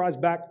this, put your eyes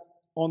back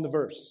on the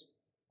verse.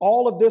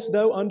 All of this,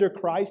 though, under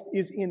Christ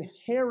is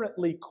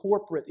inherently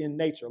corporate in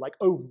nature, like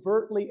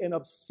overtly and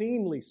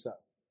obscenely so.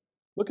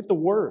 Look at the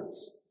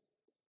words.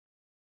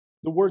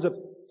 The words of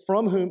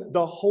from whom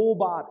the whole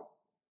body,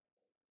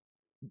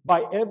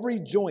 by every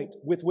joint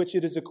with which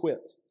it is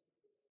equipped,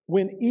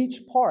 when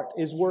each part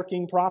is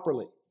working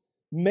properly,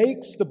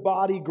 makes the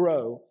body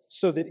grow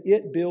so that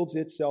it builds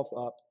itself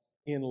up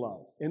in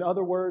love. In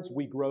other words,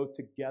 we grow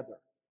together.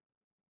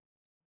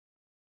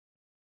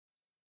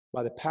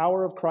 By the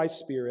power of Christ's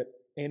Spirit,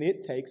 and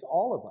it takes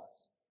all of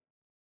us.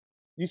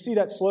 You see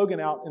that slogan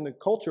out in the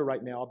culture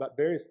right now about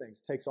various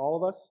things. It takes all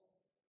of us.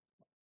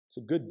 It's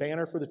a good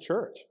banner for the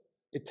church.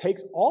 It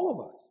takes all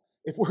of us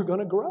if we're going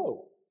to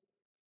grow.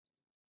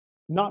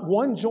 Not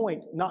one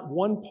joint, not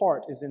one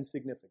part is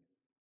insignificant.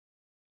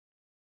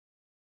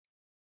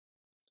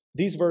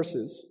 These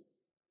verses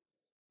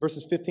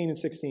 15 and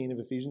 16 of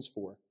Ephesians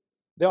 4,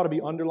 they ought to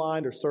be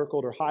underlined or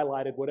circled or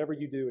highlighted, whatever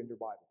you do in your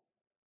Bible.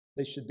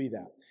 They should be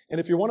that. And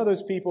if you're one of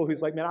those people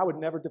who's like, man, I would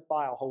never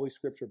defile Holy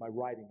Scripture by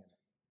writing in it,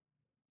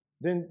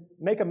 then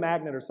make a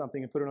magnet or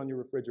something and put it on your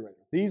refrigerator.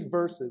 These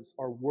verses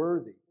are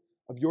worthy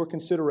of your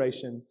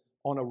consideration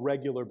on a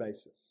regular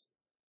basis,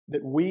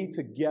 that we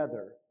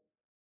together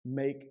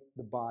make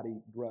the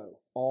body grow,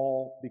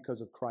 all because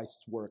of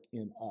Christ's work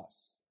in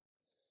us.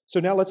 So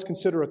now let's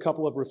consider a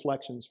couple of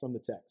reflections from the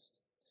text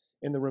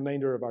in the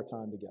remainder of our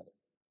time together.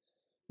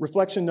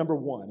 Reflection number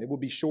one, it will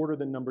be shorter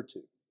than number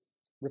two.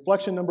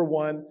 Reflection number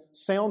one,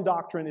 sound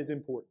doctrine is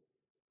important.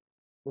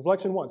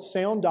 Reflection one,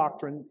 sound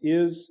doctrine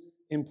is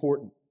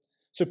important.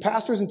 So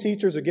pastors and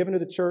teachers are given to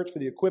the church for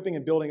the equipping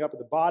and building up of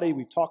the body.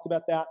 We've talked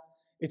about that.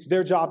 It's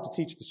their job to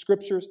teach the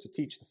scriptures, to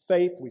teach the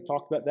faith. We've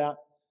talked about that.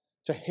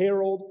 To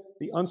herald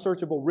the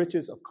unsearchable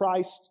riches of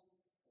Christ,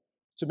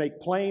 to make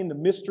plain the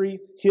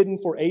mystery hidden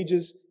for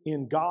ages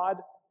in God.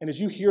 And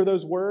as you hear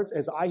those words,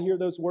 as I hear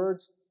those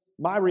words,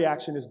 my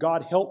reaction is,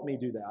 God, help me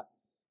do that.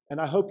 And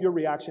I hope your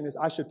reaction is,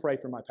 I should pray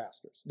for my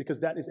pastors, because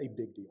that is a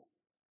big deal,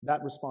 that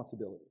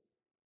responsibility.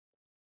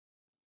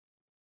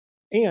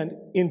 And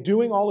in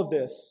doing all of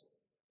this,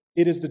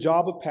 it is the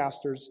job of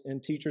pastors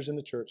and teachers in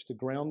the church to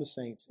ground the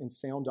saints in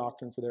sound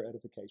doctrine for their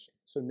edification.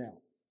 So now,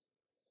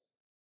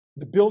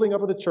 the building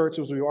up of the church,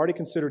 as we've already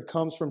considered,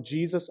 comes from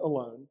Jesus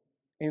alone.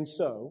 And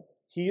so,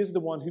 he is the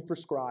one who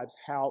prescribes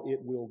how it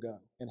will go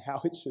and how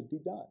it should be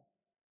done.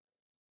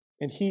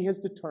 And he has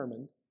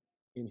determined,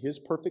 in his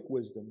perfect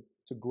wisdom,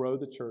 to grow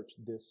the church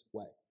this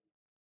way.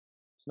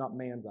 It's not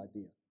man's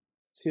idea.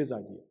 It's his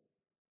idea.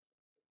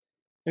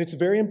 And it's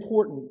very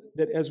important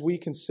that as we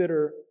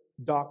consider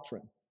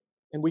doctrine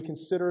and we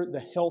consider the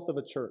health of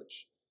a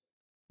church,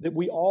 that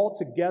we all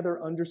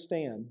together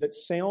understand that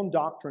sound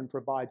doctrine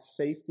provides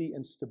safety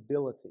and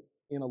stability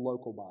in a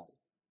local body.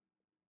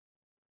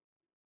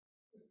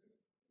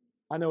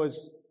 I know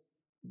as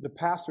the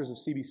pastors of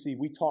CBC,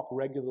 we talk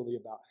regularly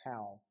about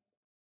how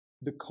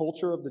the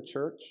culture of the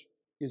church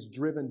is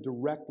driven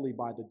directly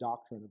by the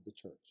doctrine of the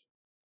church.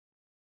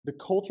 The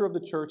culture of the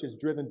church is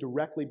driven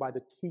directly by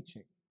the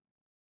teaching.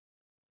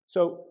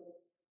 So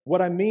what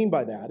I mean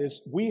by that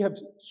is we have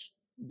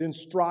been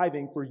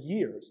striving for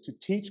years to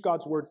teach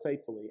God's word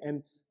faithfully,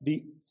 and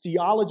the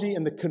theology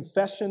and the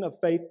confession of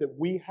faith that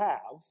we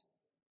have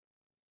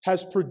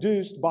has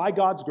produced, by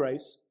God's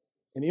grace,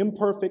 an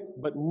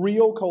imperfect but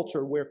real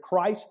culture where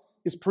Christ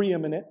is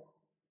preeminent,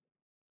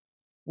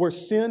 where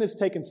sin is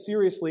taken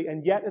seriously,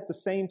 and yet at the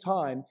same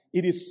time,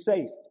 it is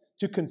safe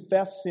to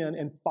confess sin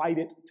and fight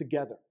it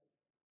together.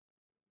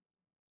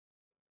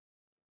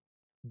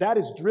 That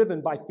is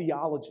driven by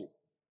theology.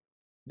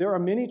 There are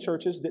many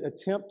churches that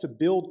attempt to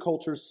build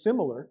cultures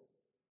similar,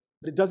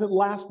 but it doesn't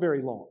last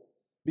very long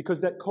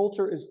because that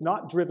culture is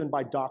not driven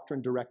by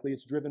doctrine directly.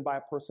 It's driven by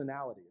a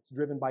personality. It's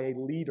driven by a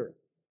leader.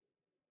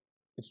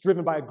 It's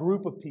driven by a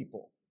group of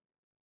people.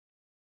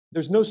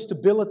 There's no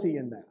stability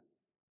in that.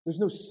 There's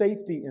no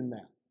safety in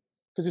that.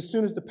 Because as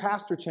soon as the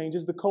pastor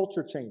changes, the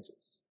culture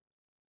changes.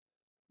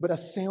 But a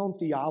sound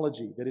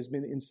theology that has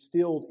been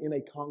instilled in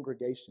a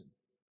congregation,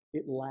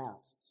 it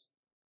lasts.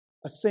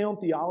 A sound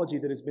theology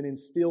that has been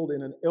instilled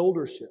in an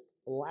eldership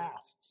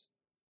lasts.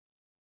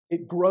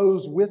 It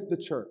grows with the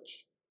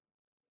church,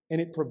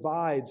 and it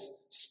provides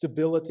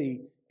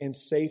stability and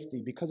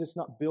safety because it's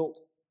not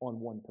built on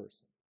one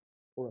person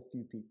or a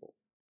few people.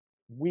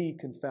 We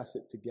confess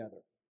it together.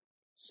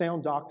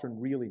 Sound doctrine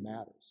really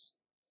matters.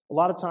 A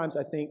lot of times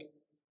I think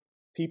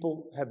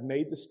people have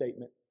made the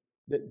statement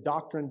that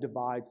doctrine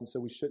divides, and so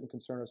we shouldn't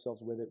concern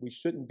ourselves with it. We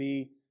shouldn't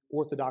be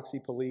orthodoxy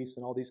police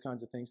and all these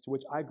kinds of things, to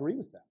which I agree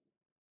with that.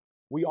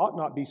 We ought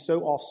not be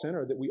so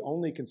off-center that we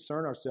only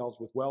concern ourselves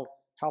with, well,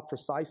 how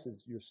precise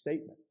is your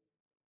statement?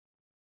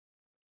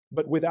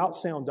 But without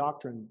sound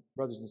doctrine,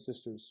 brothers and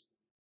sisters,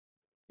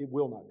 it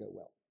will not go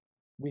well.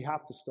 We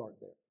have to start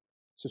there.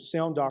 So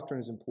sound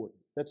doctrine is important.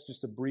 That's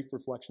just a brief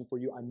reflection for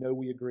you. I know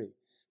we agree.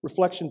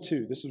 Reflection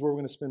 2, this is where we're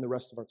going to spend the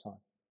rest of our time.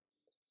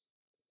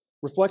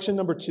 Reflection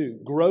number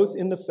 2, growth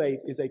in the faith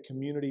is a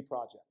community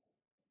project.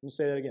 Let me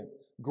say that again.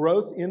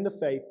 Growth in the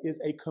faith is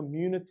a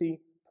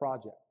community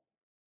project.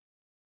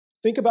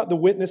 Think about the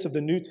witness of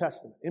the New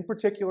Testament, in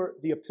particular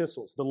the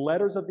epistles, the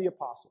letters of the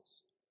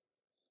apostles.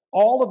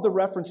 All of the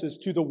references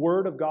to the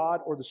Word of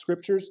God or the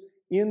Scriptures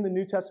in the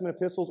New Testament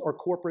epistles are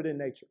corporate in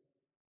nature.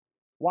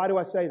 Why do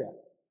I say that?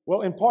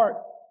 Well, in part,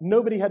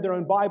 nobody had their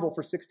own Bible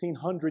for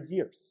 1,600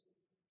 years.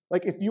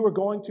 Like if you were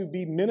going to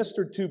be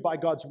ministered to by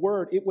God's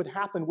Word, it would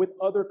happen with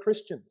other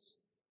Christians.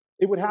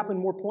 It would happen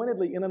more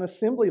pointedly in an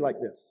assembly like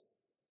this,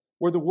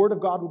 where the Word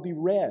of God would be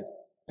read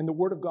and the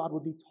Word of God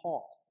would be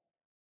taught,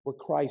 where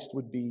Christ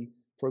would be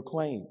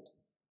proclaimed.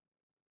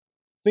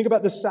 Think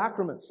about the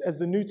sacraments as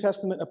the New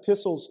Testament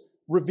epistles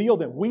reveal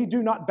them. We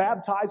do not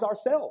baptize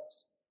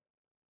ourselves.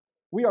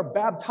 We are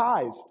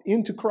baptized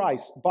into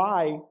Christ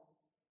by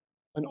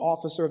an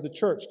officer of the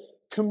church.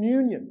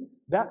 Communion,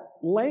 that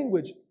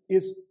language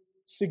is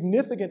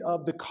significant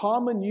of the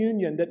common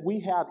union that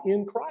we have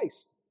in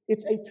Christ.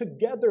 It's a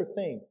together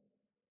thing.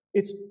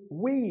 It's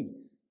we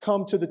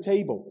come to the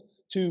table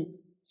to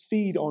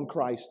feed on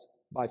Christ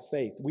by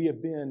faith. We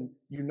have been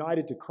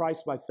united to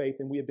Christ by faith,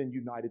 and we have been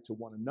united to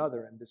one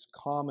another. And this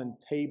common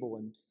table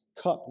and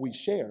cup we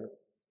share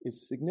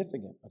is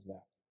significant of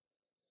that.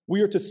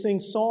 We are to sing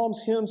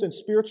psalms, hymns, and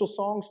spiritual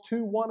songs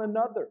to one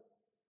another.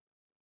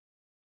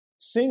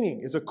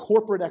 Singing is a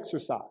corporate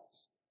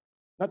exercise.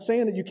 Not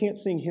saying that you can't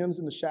sing hymns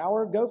in the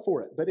shower, go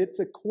for it. But it's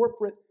a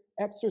corporate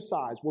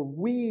exercise where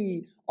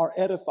we are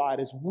edified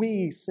as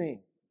we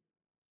sing.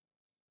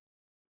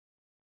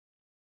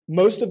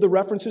 Most of the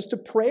references to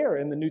prayer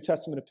in the New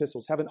Testament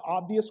epistles have an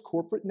obvious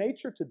corporate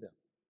nature to them.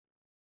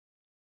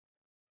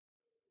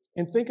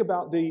 And think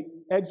about the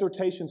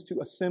exhortations to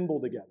assemble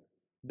together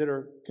that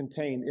are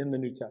contained in the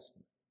New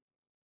Testament.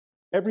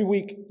 Every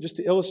week, just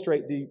to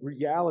illustrate the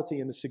reality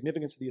and the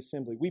significance of the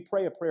assembly, we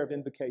pray a prayer of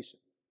invocation.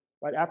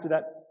 Right after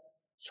that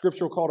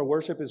scriptural call to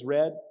worship is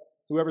read,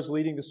 whoever's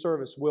leading the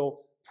service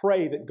will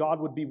pray that God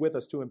would be with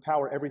us to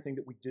empower everything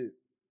that we do.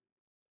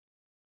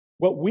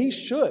 Well, we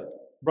should,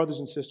 brothers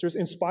and sisters,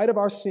 in spite of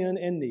our sin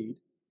and need,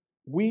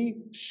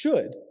 we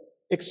should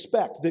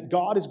expect that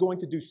God is going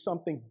to do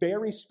something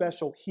very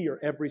special here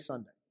every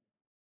Sunday.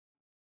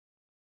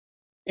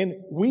 And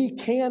we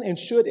can and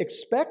should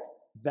expect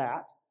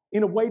that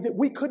in a way that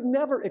we could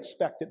never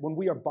expect it when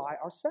we are by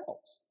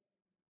ourselves.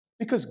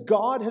 Because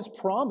God has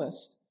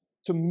promised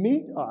to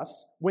meet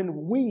us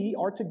when we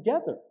are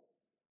together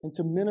and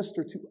to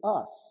minister to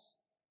us.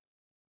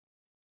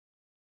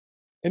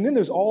 And then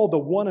there's all the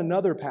one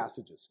another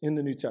passages in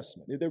the New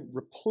Testament. They're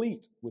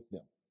replete with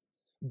them.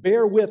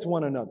 Bear with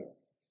one another.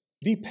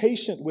 Be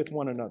patient with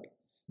one another.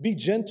 Be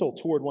gentle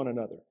toward one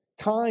another.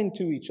 Kind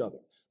to each other.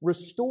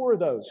 Restore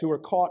those who are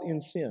caught in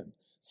sin.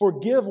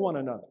 Forgive one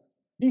another.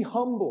 Be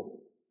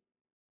humble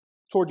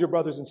toward your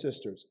brothers and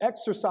sisters.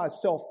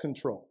 Exercise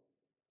self-control.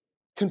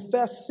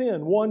 Confess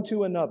sin one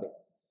to another.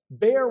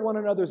 Bear one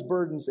another's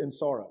burdens and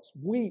sorrows.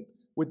 Weep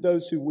with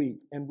those who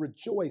weep and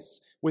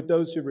rejoice with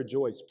those who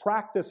rejoice.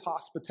 Practice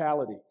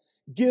hospitality.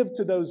 Give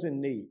to those in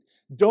need.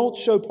 Don't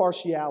show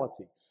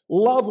partiality.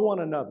 Love one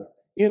another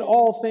in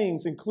all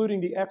things,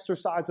 including the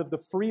exercise of the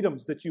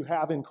freedoms that you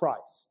have in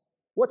Christ.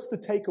 What's the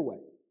takeaway?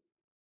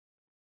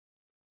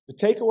 The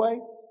takeaway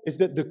is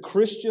that the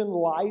Christian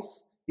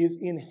life is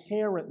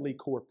inherently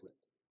corporate.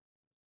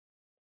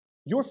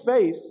 Your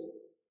faith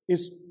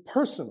is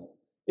personal.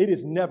 It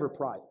is never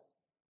private.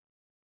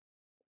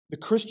 The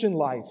Christian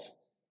life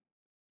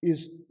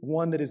is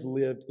one that is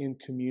lived in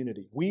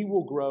community. We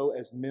will grow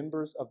as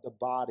members of the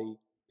body,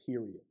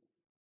 period.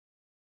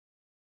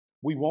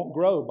 We won't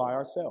grow by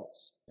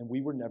ourselves, and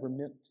we were never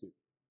meant to.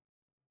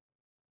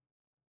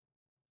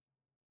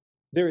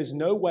 There is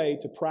no way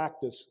to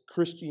practice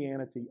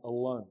Christianity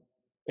alone,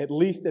 at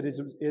least as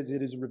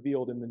it is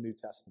revealed in the New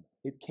Testament.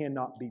 It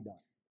cannot be done.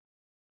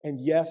 And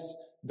yes,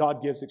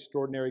 God gives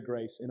extraordinary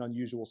grace in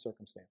unusual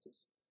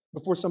circumstances.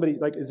 Before somebody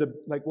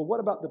well, what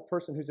about the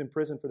person who's in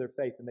prison for their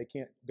faith and they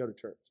can't go to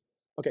church?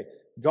 Okay,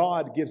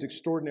 God gives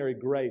extraordinary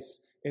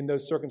grace in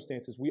those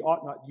circumstances. We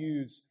ought not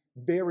use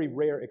very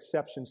rare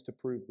exceptions to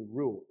prove the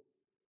rule.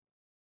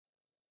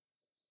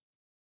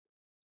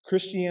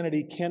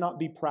 Christianity cannot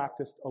be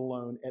practiced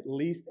alone, at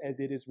least as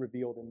it is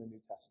revealed in the New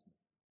Testament.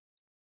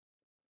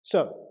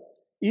 So,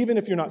 even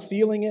if you're not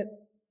feeling it,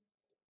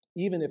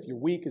 even if your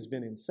week has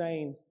been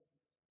insane,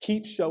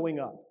 keep showing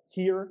up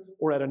here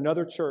or at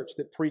another church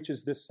that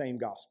preaches this same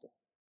gospel.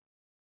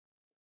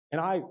 And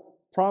I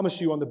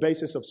promise you on the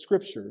basis of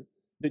Scripture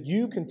that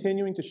you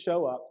continuing to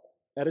show up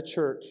at a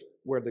church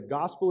where the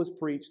gospel is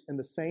preached and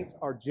the saints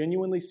are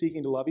genuinely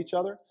seeking to love each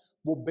other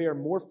will bear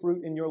more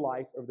fruit in your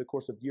life over the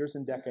course of years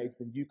and decades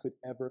than you could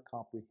ever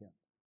comprehend.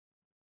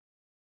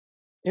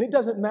 And it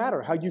doesn't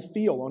matter how you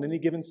feel on any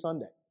given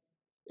Sunday.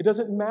 It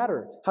doesn't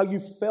matter how you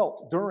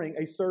felt during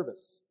a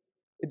service.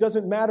 It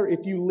doesn't matter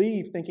if you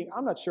leave thinking,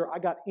 I'm not sure I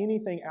got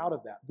anything out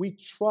of that. We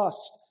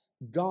trust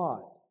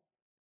God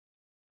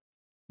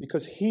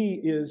because He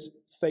is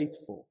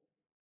faithful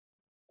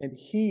and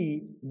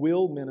He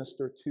will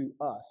minister to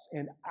us,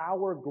 and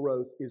our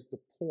growth is the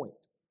point.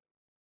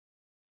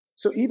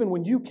 So even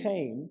when you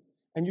came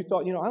and you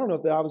thought, I don't know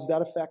if I was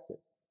that effective.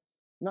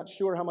 I'm not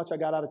sure how much I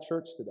got out of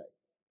church today.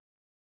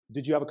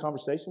 Did you have a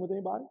conversation with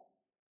anybody?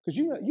 Because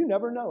you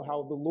never know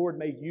how the Lord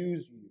may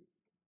use you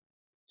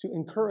to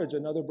encourage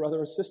another brother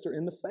or sister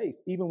in the faith,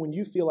 even when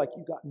you feel like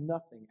you got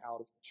nothing out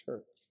of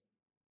church.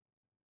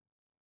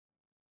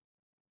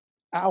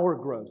 Our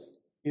growth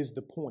is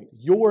the point.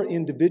 Your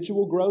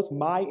individual growth,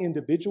 my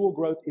individual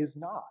growth is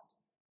not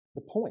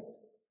the point.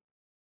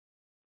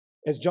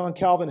 As John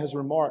Calvin has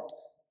remarked,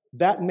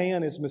 that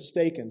man is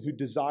mistaken who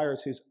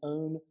desires his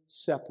own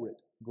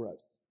separate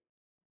growth.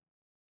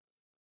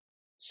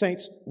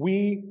 Saints,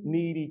 we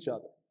need each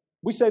other.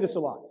 We say this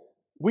a lot.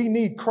 We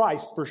need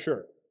Christ for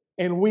sure.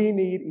 And we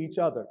need each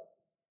other.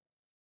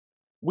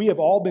 We have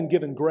all been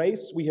given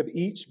grace. We have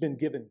each been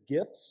given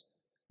gifts.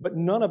 But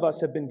none of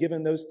us have been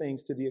given those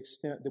things to the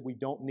extent that we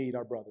don't need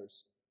our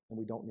brothers and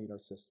we don't need our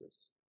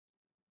sisters.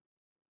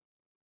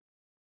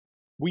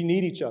 We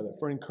need each other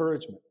for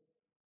encouragement.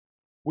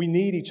 We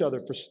need each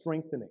other for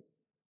strengthening.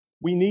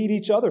 We need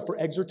each other for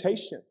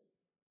exhortation,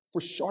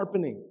 for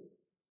sharpening.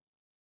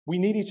 We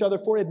need each other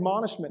for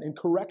admonishment and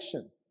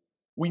correction.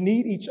 We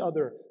need each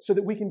other so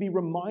that we can be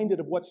reminded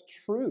of what's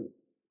true.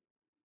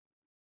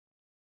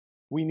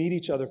 We need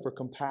each other for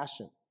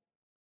compassion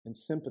and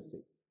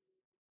sympathy,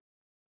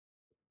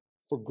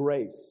 for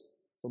grace,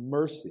 for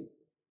mercy,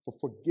 for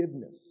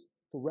forgiveness,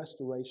 for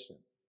restoration.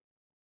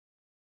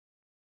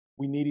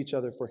 We need each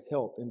other for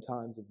help in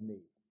times of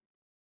need.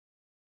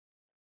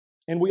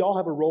 And we all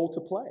have a role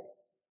to play.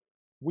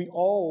 We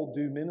all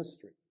do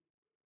ministry.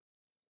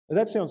 Now,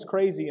 that sounds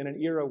crazy in an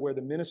era where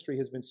the ministry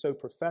has been so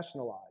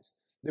professionalized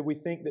that we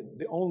think that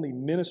the only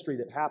ministry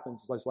that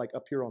happens is like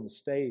up here on the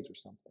stage or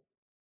something.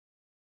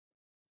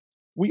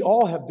 We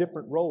all have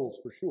different roles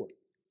for sure.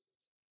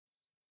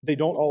 They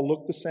don't all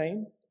look the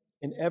same,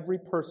 and every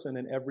person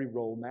and every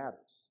role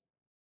matters.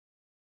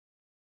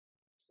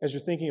 As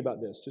you're thinking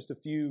about this, just a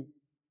few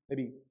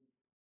maybe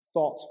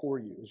thoughts for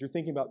you. As you're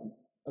thinking about,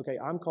 okay,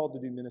 I'm called to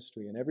do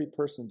ministry, and every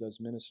person does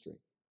ministry.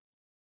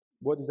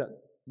 What does that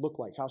look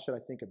like? How should I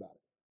think about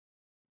it?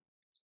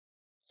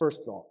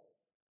 First thought,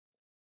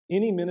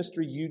 any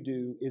ministry you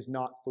do is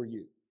not for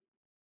you.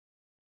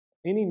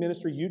 Any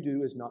ministry you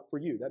do is not for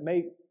you. That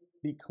may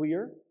be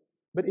clear,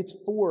 but it's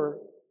for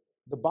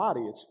the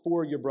body. It's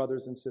for your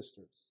brothers and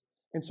sisters.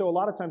 And so a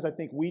lot of times I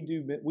think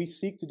we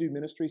seek to do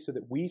ministry so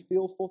that we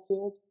feel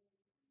fulfilled.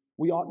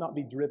 We ought not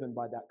be driven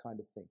by that kind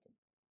of thinking.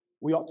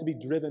 We ought to be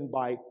driven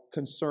by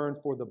concern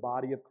for the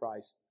body of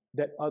Christ,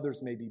 that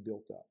others may be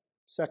built up.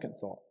 Second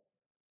thought,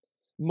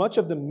 much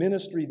of the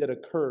ministry that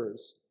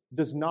occurs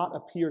does not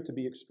appear to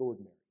be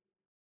extraordinary.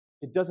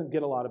 It doesn't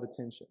get a lot of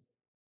attention.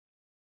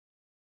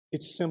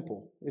 It's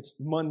simple. It's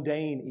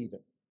mundane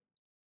even.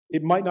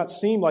 It might not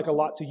seem like a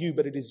lot to you,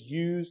 but it is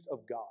used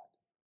of God.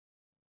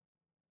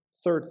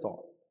 Third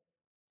thought,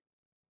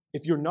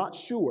 if you're not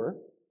sure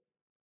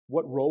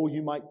what role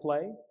you might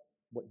play,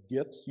 what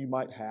gifts you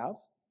might have,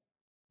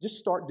 just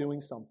start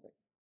doing something.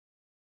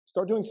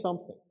 Start doing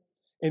something.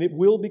 And it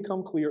will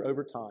become clear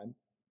over time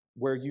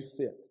where you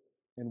fit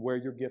and where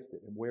you're gifted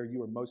and where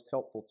you are most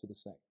helpful to the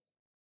saints.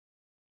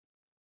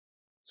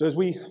 So as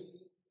we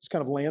just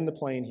kind of land the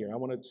plane here, I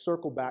want to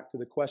circle back to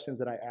the questions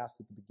that I asked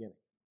at the beginning.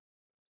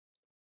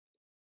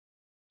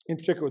 In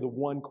particular, the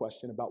one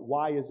question about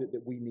why is it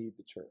that we need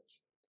the church?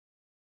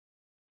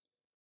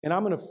 And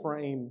I'm going to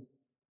frame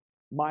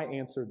my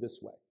answer this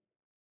way.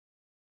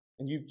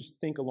 And you just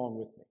think along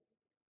with me.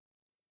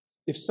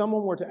 If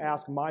someone were to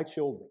ask my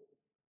children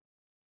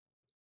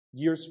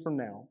years from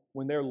now,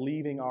 when they're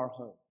leaving our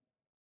home,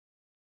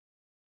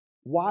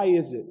 why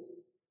is it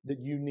that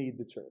you need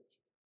the church?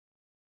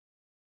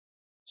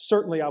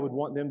 Certainly, I would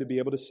want them to be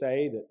able to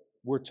say that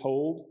we're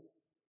told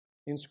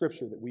in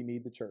Scripture that we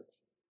need the church.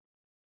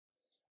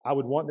 I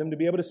would want them to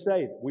be able to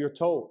say that we are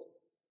told,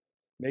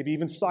 maybe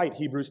even cite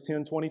Hebrews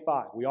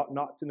 10:25. We ought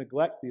not to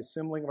neglect the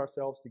assembling of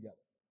ourselves together.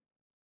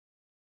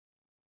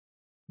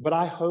 But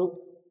I hope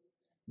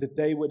that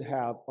they would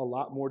have a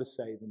lot more to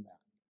say than that.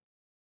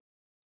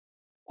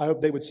 I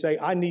hope they would say,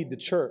 I need the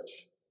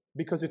church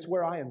because it's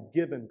where I am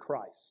given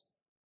Christ.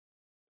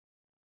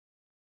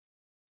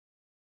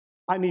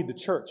 I need the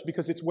church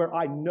because it's where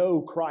I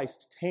know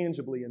Christ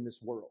tangibly in this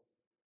world.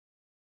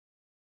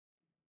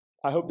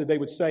 I hope that they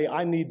would say,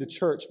 I need the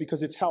church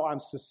because it's how I'm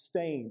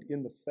sustained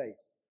in the faith.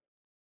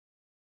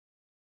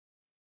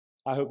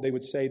 I hope they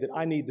would say that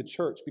I need the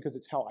church because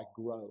it's how I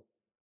grow.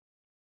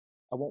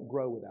 I won't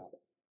grow without it.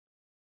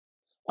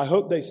 I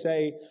hope they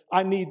say,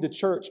 I need the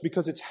church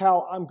because it's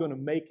how I'm going to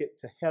make it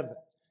to heaven,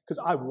 because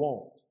I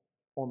won't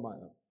on my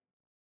own.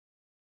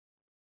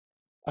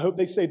 I hope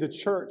they say the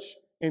church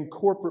and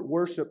corporate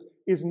worship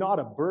is not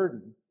a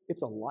burden,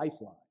 it's a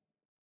lifeline.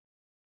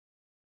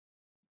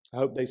 I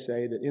hope they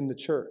say that in the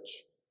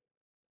church,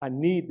 I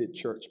need the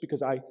church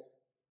because I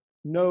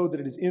know that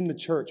it is in the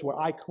church where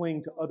I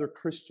cling to other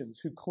Christians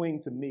who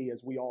cling to me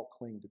as we all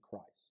cling to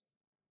Christ.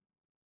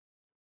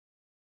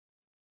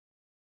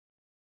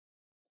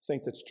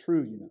 Saints, that's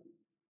true, you know.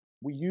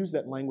 We use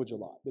that language a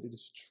lot, but it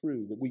is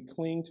true that we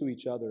cling to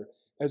each other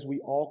as we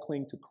all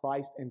cling to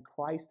Christ, and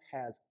Christ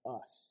has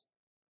us.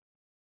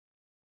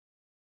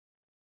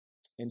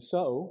 And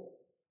so,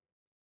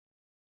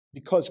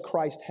 because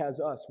Christ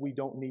has us, we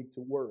don't need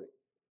to worry,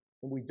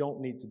 and we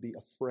don't need to be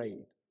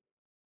afraid.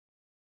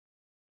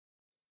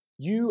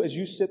 You, as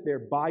you sit there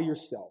by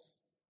yourself,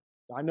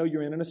 I know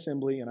you're in an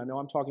assembly, and I know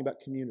I'm talking about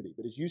community,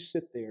 but as you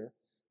sit there,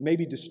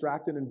 maybe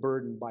distracted and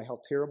burdened by how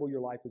terrible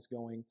your life is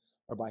going,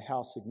 or by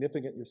how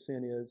significant your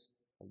sin is,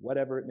 or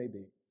whatever it may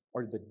be,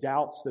 or the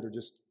doubts that are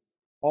just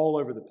all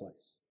over the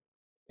place,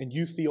 and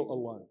you feel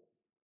alone.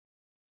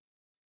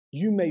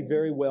 You may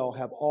very well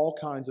have all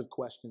kinds of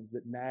questions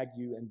that nag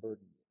you and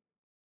burden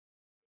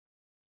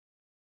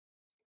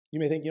you. You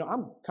may think,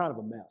 I'm kind of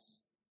a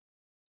mess.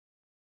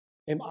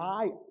 Am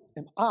I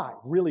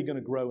really going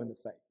to grow in the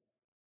faith?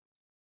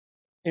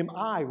 Am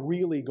I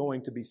really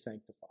going to be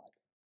sanctified?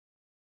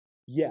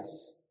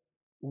 Yes,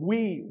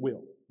 we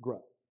will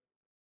grow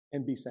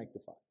and be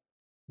sanctified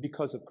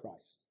because of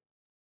Christ.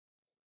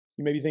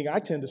 You may be thinking, I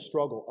tend to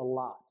struggle a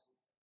lot.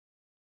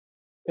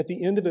 At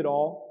the end of it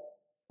all,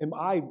 am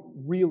I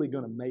really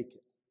going to make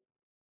it?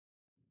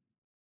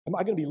 Am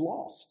I going to be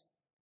lost?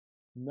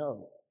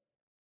 No,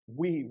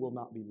 we will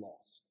not be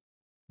lost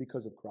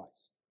because of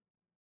Christ.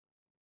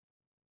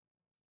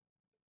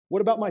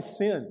 What about my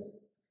sin?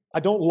 I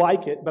don't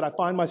like it, but I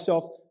find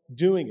myself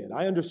doing it.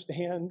 I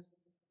understand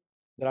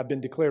that I've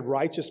been declared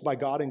righteous by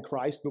God in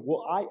Christ, but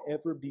will I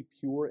ever be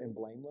pure and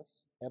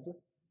blameless? Ever?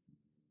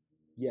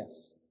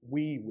 Yes,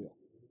 we will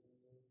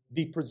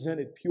be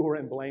presented pure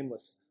and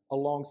blameless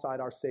alongside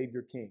our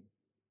Savior King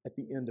at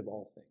the end of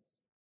all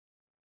things.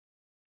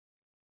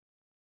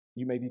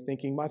 You may be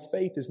thinking, my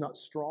faith is not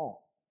strong.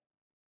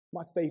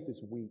 My faith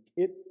is weak.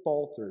 It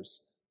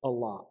falters a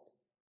lot.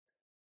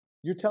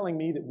 You're telling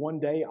me that one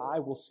day I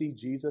will see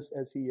Jesus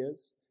as he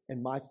is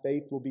and my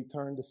faith will be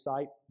turned to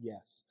sight?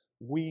 Yes,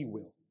 we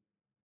will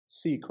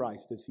see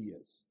Christ as he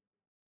is.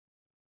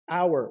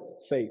 Our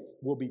faith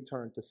will be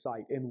turned to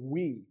sight and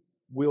we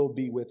will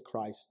be with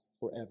Christ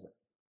forever.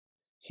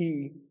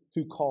 He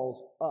who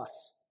calls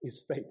us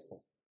is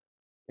faithful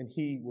and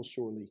he will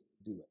surely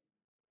do it.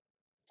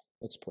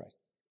 Let's pray.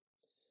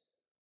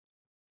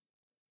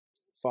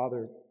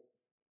 Father,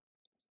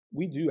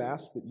 we do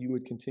ask that you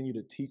would continue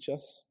to teach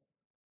us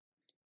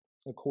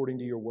according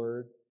to your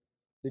word,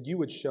 that you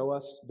would show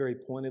us very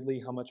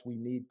pointedly how much we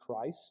need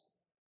Christ,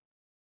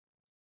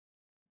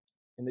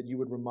 and that you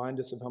would remind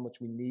us of how much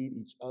we need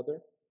each other.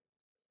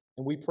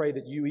 And we pray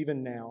that you,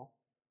 even now,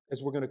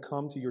 as we're going to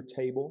come to your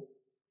table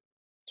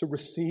to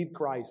receive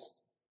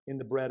Christ in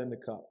the bread and the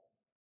cup,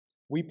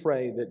 we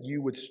pray that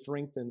you would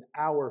strengthen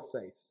our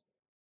faith,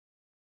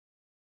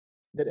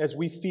 that as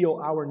we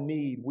feel our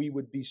need, we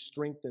would be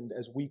strengthened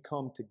as we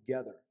come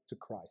together to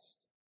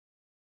Christ.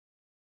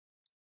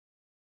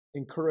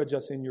 Encourage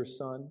us in your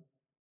Son.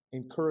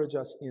 Encourage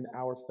us in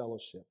our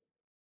fellowship.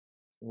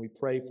 And we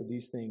pray for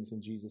these things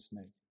in Jesus'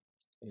 name.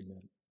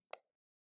 Amen.